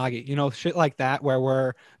 Kean Loggy. You know, shit like that where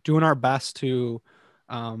we're doing our best to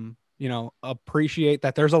appreciate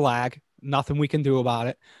that there's a lag, nothing we can do about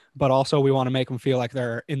it, but also we want to make them feel like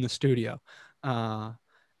they're in the studio.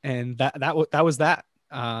 And that was that.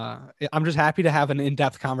 I'm just happy to have an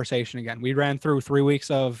in-depth conversation again. We ran through 3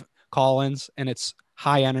 weeks of call-ins and it's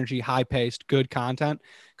high energy, high paced, good content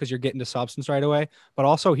because you're getting to substance right away, but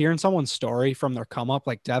also hearing someone's story from their come up,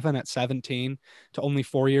 like Devin at 17 to only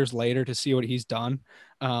 4 years later to see what he's done.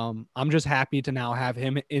 I'm just happy to now have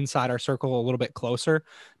him inside our circle a little bit closer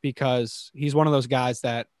because he's one of those guys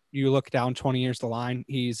that you look down 20 years to line.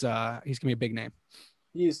 He's gonna be a big name.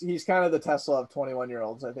 He's kind of the Tesla of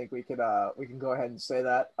 21-year-olds. I think we can go ahead and say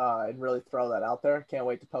that and really throw that out there. Can't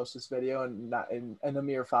wait to post this video and not in a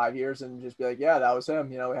mere 5 years and just be like, yeah, that was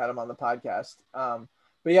him. You know, we had him on the podcast.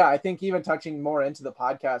 But yeah, I think even touching more into the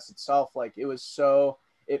podcast itself, like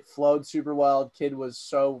it flowed super well. Kid was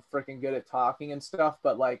so freaking good at talking and stuff.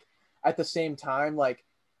 But like at the same time, like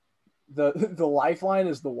the lifeline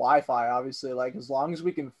is the Wi-Fi, obviously. Like as long as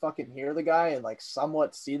we can fucking hear the guy and like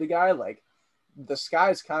somewhat see the guy, like the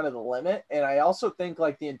sky's kind of the limit. And I also think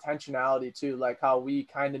like the intentionality too, like how we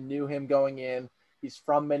kind of knew him going in. He's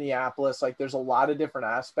from Minneapolis. Like there's a lot of different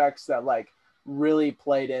aspects that like really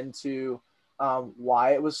played into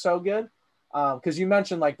why it was so good. Because you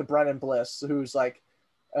mentioned like the Brennan Bliss, who's like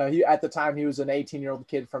he at the time he was an 18-year-old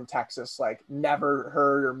kid from Texas, like never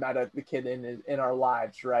heard or met the kid in our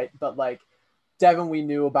lives, right? But like Devin we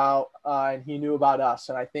knew about and he knew about us,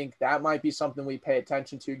 and I think that might be something we pay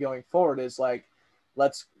attention to going forward is like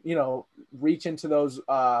let's reach into those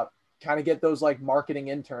kind of get those like marketing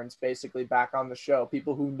interns basically back on the show,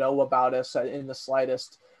 people who know about us in the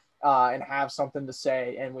slightest and have something to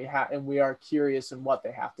say, and we are curious in what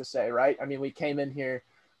they have to say, right? I mean, we came in here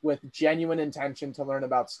with genuine intention to learn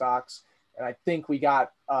about stocks, and I think we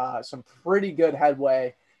got some pretty good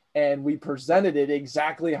headway, and we presented it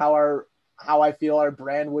exactly how I feel our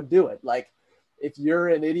brand would do it. Like if you're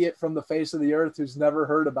an idiot from the face of the earth who's never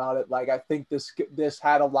heard about it, like I think this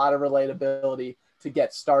had a lot of relatability to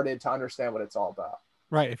get started to understand what it's all about.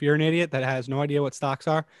 Right. If you're an idiot that has no idea what stocks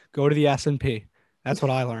are, go to the S&P. That's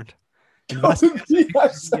what I learned. Invest in S&P,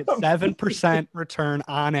 get 7% return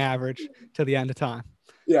on average to the end of time.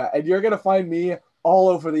 Yeah, and you're gonna find me all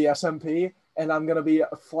over the S&P, and I'm gonna be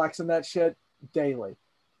flexing that shit daily.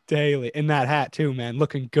 Daily in that hat too, man.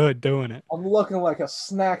 Looking good doing it. I'm looking like a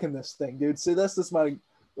snack in this thing, dude. See this? This is my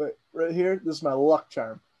right here. This is my luck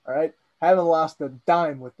charm. All right, haven't lost a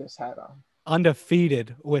dime with this hat on.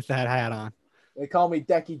 Undefeated with that hat on. They call me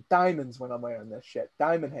Decky Diamonds when I'm wearing this shit.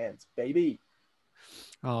 Diamond hands, baby.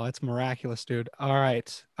 Oh, it's miraculous, dude. All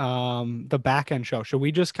right. The back end show. Should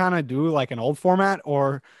we just kind of do like an old format,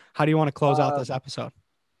 or how do you want to close out this Um, episode?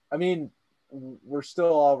 I mean, we're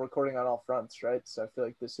still all recording on all fronts, right? So I feel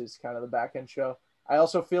like this is kind of the back end show. I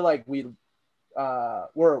also feel like we're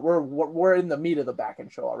in the meat of the back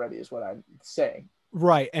end show already, is what I'm saying.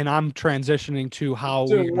 Right. And I'm transitioning to how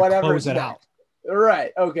To we're going to whatever close is it out. next.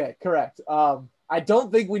 Right. Okay. Correct. I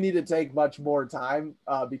don't think we need to take much more time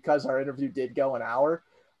because our interview did go an hour.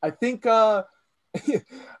 I think I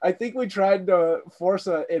think we tried to force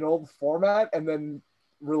an old format and then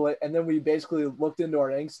we basically looked into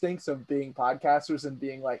our instincts of being podcasters and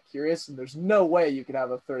being like curious. And there's no way you could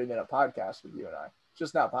have a 30-minute podcast with you and I. It's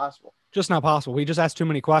just not possible. Just not possible. We just asked too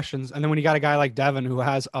many questions. And then when you got a guy like Devin who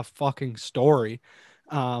has a fucking story,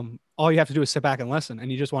 all you have to do is sit back and listen.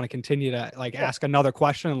 And you just want to continue to like Yeah. ask another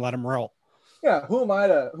question and let him roll. Yeah. Who am I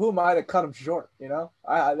to cut him short? You know,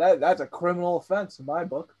 that's a criminal offense in my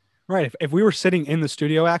book. Right. If we were sitting in the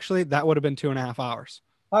studio, actually, that would have been 2.5 hours.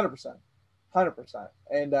 100%. 100%.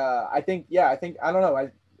 And I think, I don't know.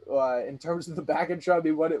 In terms of the back end show, I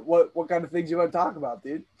mean, what kind of things you want to talk about,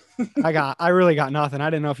 dude? I really got nothing.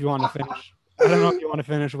 I didn't know if you wanted to finish. I don't know if you want to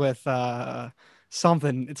finish with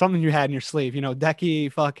something. It's something you had in your sleeve. You know,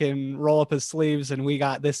 Decky fucking roll up his sleeves and we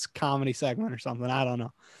got this comedy segment or something. I don't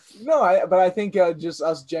know. No, but I think just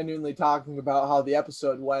us genuinely talking about how the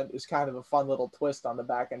episode went is kind of a fun little twist on the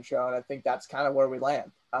back end show, and I think that's kind of where we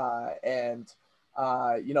land. My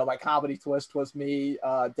comedy twist was me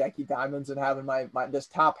Decky Diamonds and having my this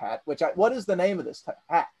top hat. What is the name of this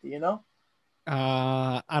hat? Do you know?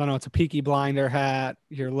 I don't know. It's a Peaky Blinder hat.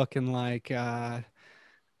 You're looking like a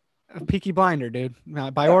Peaky Blinder, dude.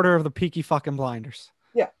 By Yeah. order of the Peaky fucking Blinders.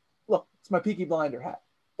 Yeah. Look, it's my Peaky Blinder hat.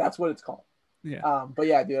 That's what it's called. Yeah. But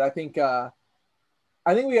yeah, dude, I think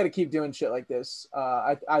we got to keep doing shit like this.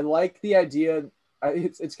 I like the idea.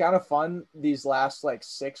 It's kind of fun these last like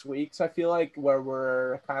 6 weeks. I feel like where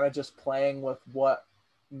we're kind of just playing with what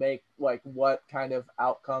kind of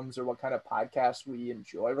outcomes or what kind of podcasts we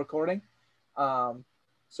enjoy recording.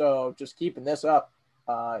 So just keeping this up,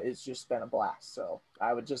 it's just been a blast. So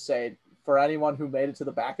I would just say for anyone who made it to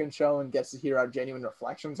the back end show and gets to hear our genuine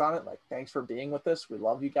reflections on it, like thanks for being with us. We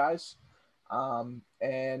love you guys. We don't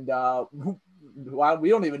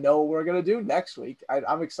even know what we're gonna do next week.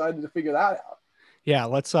 I'm excited to figure that out. Yeah,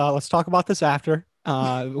 let's talk about this after.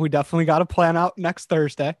 We definitely got to plan out next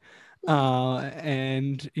Thursday.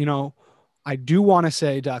 And you know, I do want to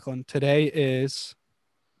say, Declan, today is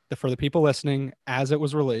for the people listening, as it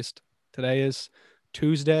was released. Today is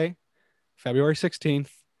Tuesday, February 16th,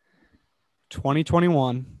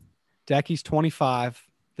 2021. Decky's 25.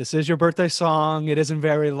 This is your birthday song. It isn't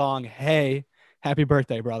very long. Hey, happy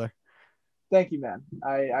birthday, brother. Thank you, man.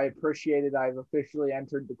 I appreciate it. I've officially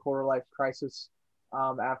entered the quarter life crisis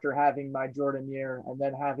after having my Jordan year and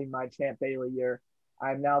then having my Champ Bailey year.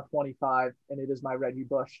 I'm now 25, and it is my Reggie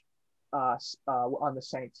Bush on the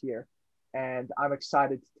Saints year. And I'm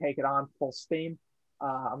excited to take it on full steam.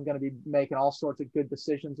 I'm going to be making all sorts of good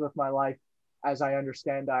decisions with my life. As I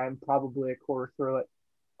understand, I am probably a quarter through it.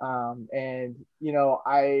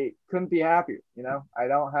 I couldn't be happier. I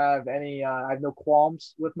don't have I have no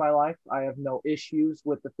qualms with my life. I have no issues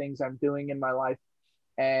with the things I'm doing in my life.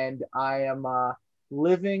 And I am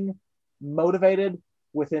living motivated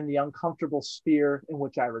within the uncomfortable sphere in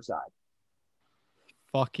which I reside.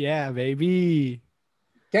 Fuck yeah, baby.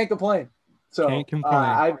 Can't complain. So Can't complain.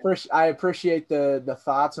 I appreciate the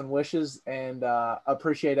thoughts and wishes, and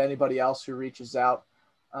appreciate anybody else who reaches out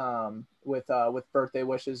with birthday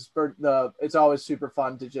wishes. It's always super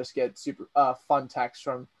fun to just get super fun texts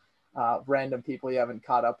from random people you haven't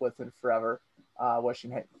caught up with in forever,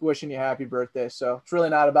 wishing you happy birthday. So it's really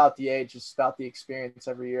not about the age; it's about the experience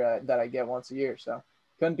every year that I get once a year. So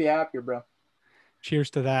couldn't be happier, bro. Cheers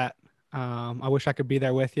to that. I wish I could be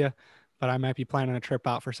there with you, but I might be planning a trip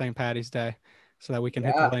out for St. Patty's Day so that we can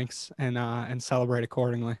hit the links and celebrate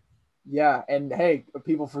accordingly. Yeah, and hey,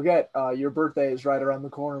 people forget your birthday is right around the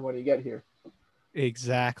corner when you get here.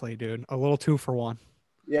 Exactly, dude. A little 2-for-1.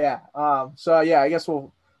 Yeah. I guess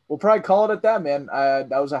we'll probably call it at that, man.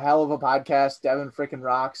 That was a hell of a podcast. Devin freaking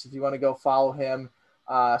rocks. If you want to go follow him,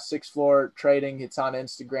 Sixth Floor Trading, it's on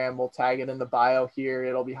Instagram. We'll tag it in the bio here.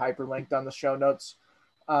 It'll be hyperlinked on the show notes.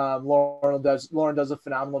 Lauren does a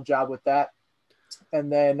phenomenal job with that.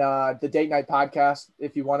 And then the Date Night podcast,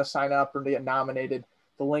 if you want to sign up or get nominated,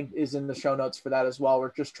 the link is in the show notes for that as well.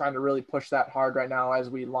 We're just trying to really push that hard right now as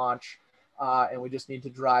we launch, and we just need to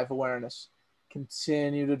drive awareness,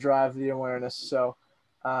 continue to drive the awareness. So,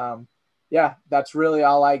 that's really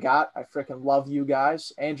all I got. I freaking love you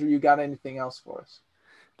guys. Andrew, you got anything else for us?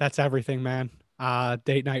 That's everything, man.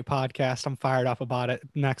 date night podcast. I'm fired up about it.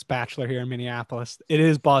 Next Bachelor here in Minneapolis. It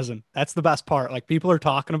is buzzing. That's the best part. Like, people are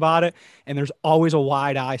talking about it, and there's always a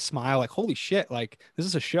wide eye smile. Like, holy shit! Like, this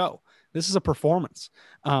is a show. This is a performance.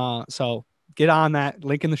 So get on that.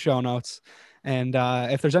 Link in the show notes. And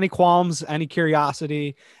if there's any qualms, any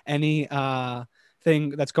curiosity, any thing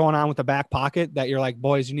that's going on with the back pocket that you're like,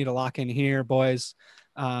 boys, you need to lock in here, boys.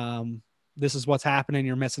 This is what's happening.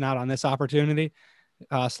 You're missing out on this opportunity.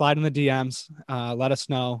 Slide in the DMs, let us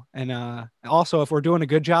know. And also, if we're doing a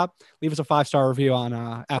good job, leave us a 5-star review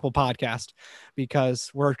on Apple Podcast,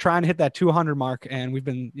 because we're trying to hit that 200 mark, and we've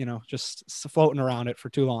been, just floating around it for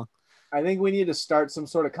too long. I think we need to start some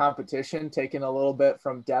sort of competition, taking a little bit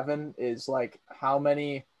from Devin, is like how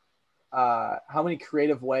many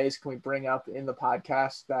creative ways can we bring up in the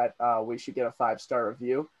podcast that we should get a 5-star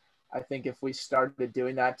review. I think if we started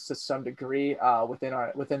doing that to some degree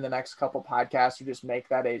within the next couple podcasts, or just make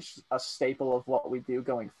that a staple of what we do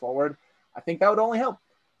going forward, I think that would only help.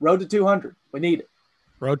 Road to 200. We need it.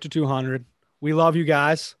 Road to 200. We love you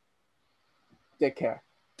guys. Take care.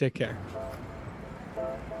 Take care.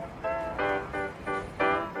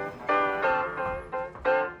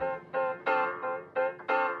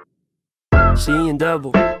 Seeing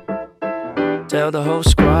double. Tell the whole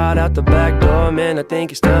squad out the back door, man, I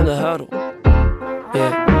think it's time to huddle.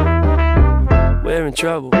 Yeah, we're in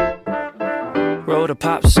trouble. Wrote a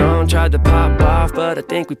pop song, tried to pop off, but I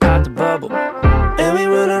think we popped the bubble. And we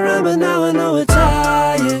run around, but now I know we're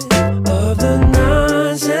tired of the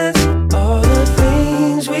nonsense, all the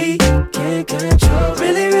things we can't control.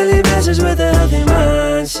 Really, really messes with a healthy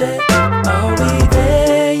mindset. Are we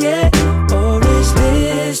there yet, or is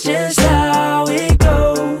this just how it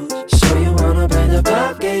goes? So you wanna play the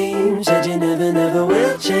pop game, said you never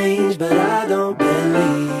will change, but I don't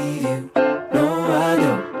believe you, no I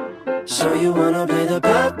don't. So you wanna play the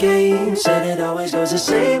pop game, said it always goes the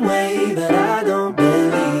same way, but I don't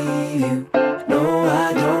believe you, no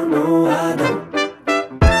I don't, no I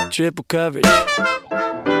don't. Triple coverage,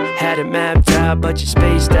 had it mapped out, but you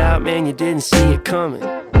spaced out, man, you didn't see it coming.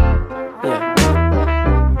 Yeah,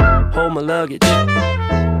 hold my luggage,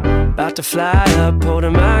 about to fly up,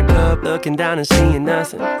 holding my cup, looking down and seeing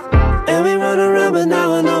nothing. And we run around, but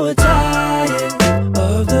now I know we're tired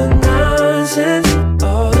of the nonsense,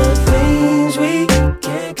 all the things we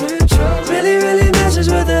can't control. Really, really messes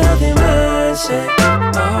with a healthy mindset.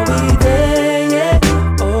 Are we there yet,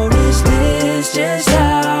 or is this just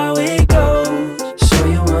how it goes? So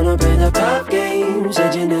you wanna play the pop game,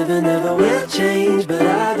 said you never will change, but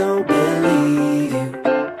I don't believe you,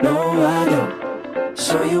 no I don't.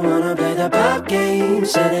 So you wanna play the pop game,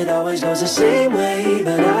 said it always goes the same way,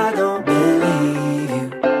 but I don't believe you,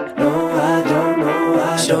 no I don't, no I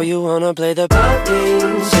don't. So you wanna play the pop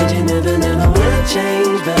game, said you never will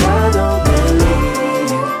change, but I don't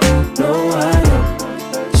believe you, no I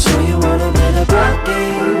don't. So you wanna play the pop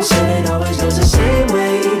game, said it always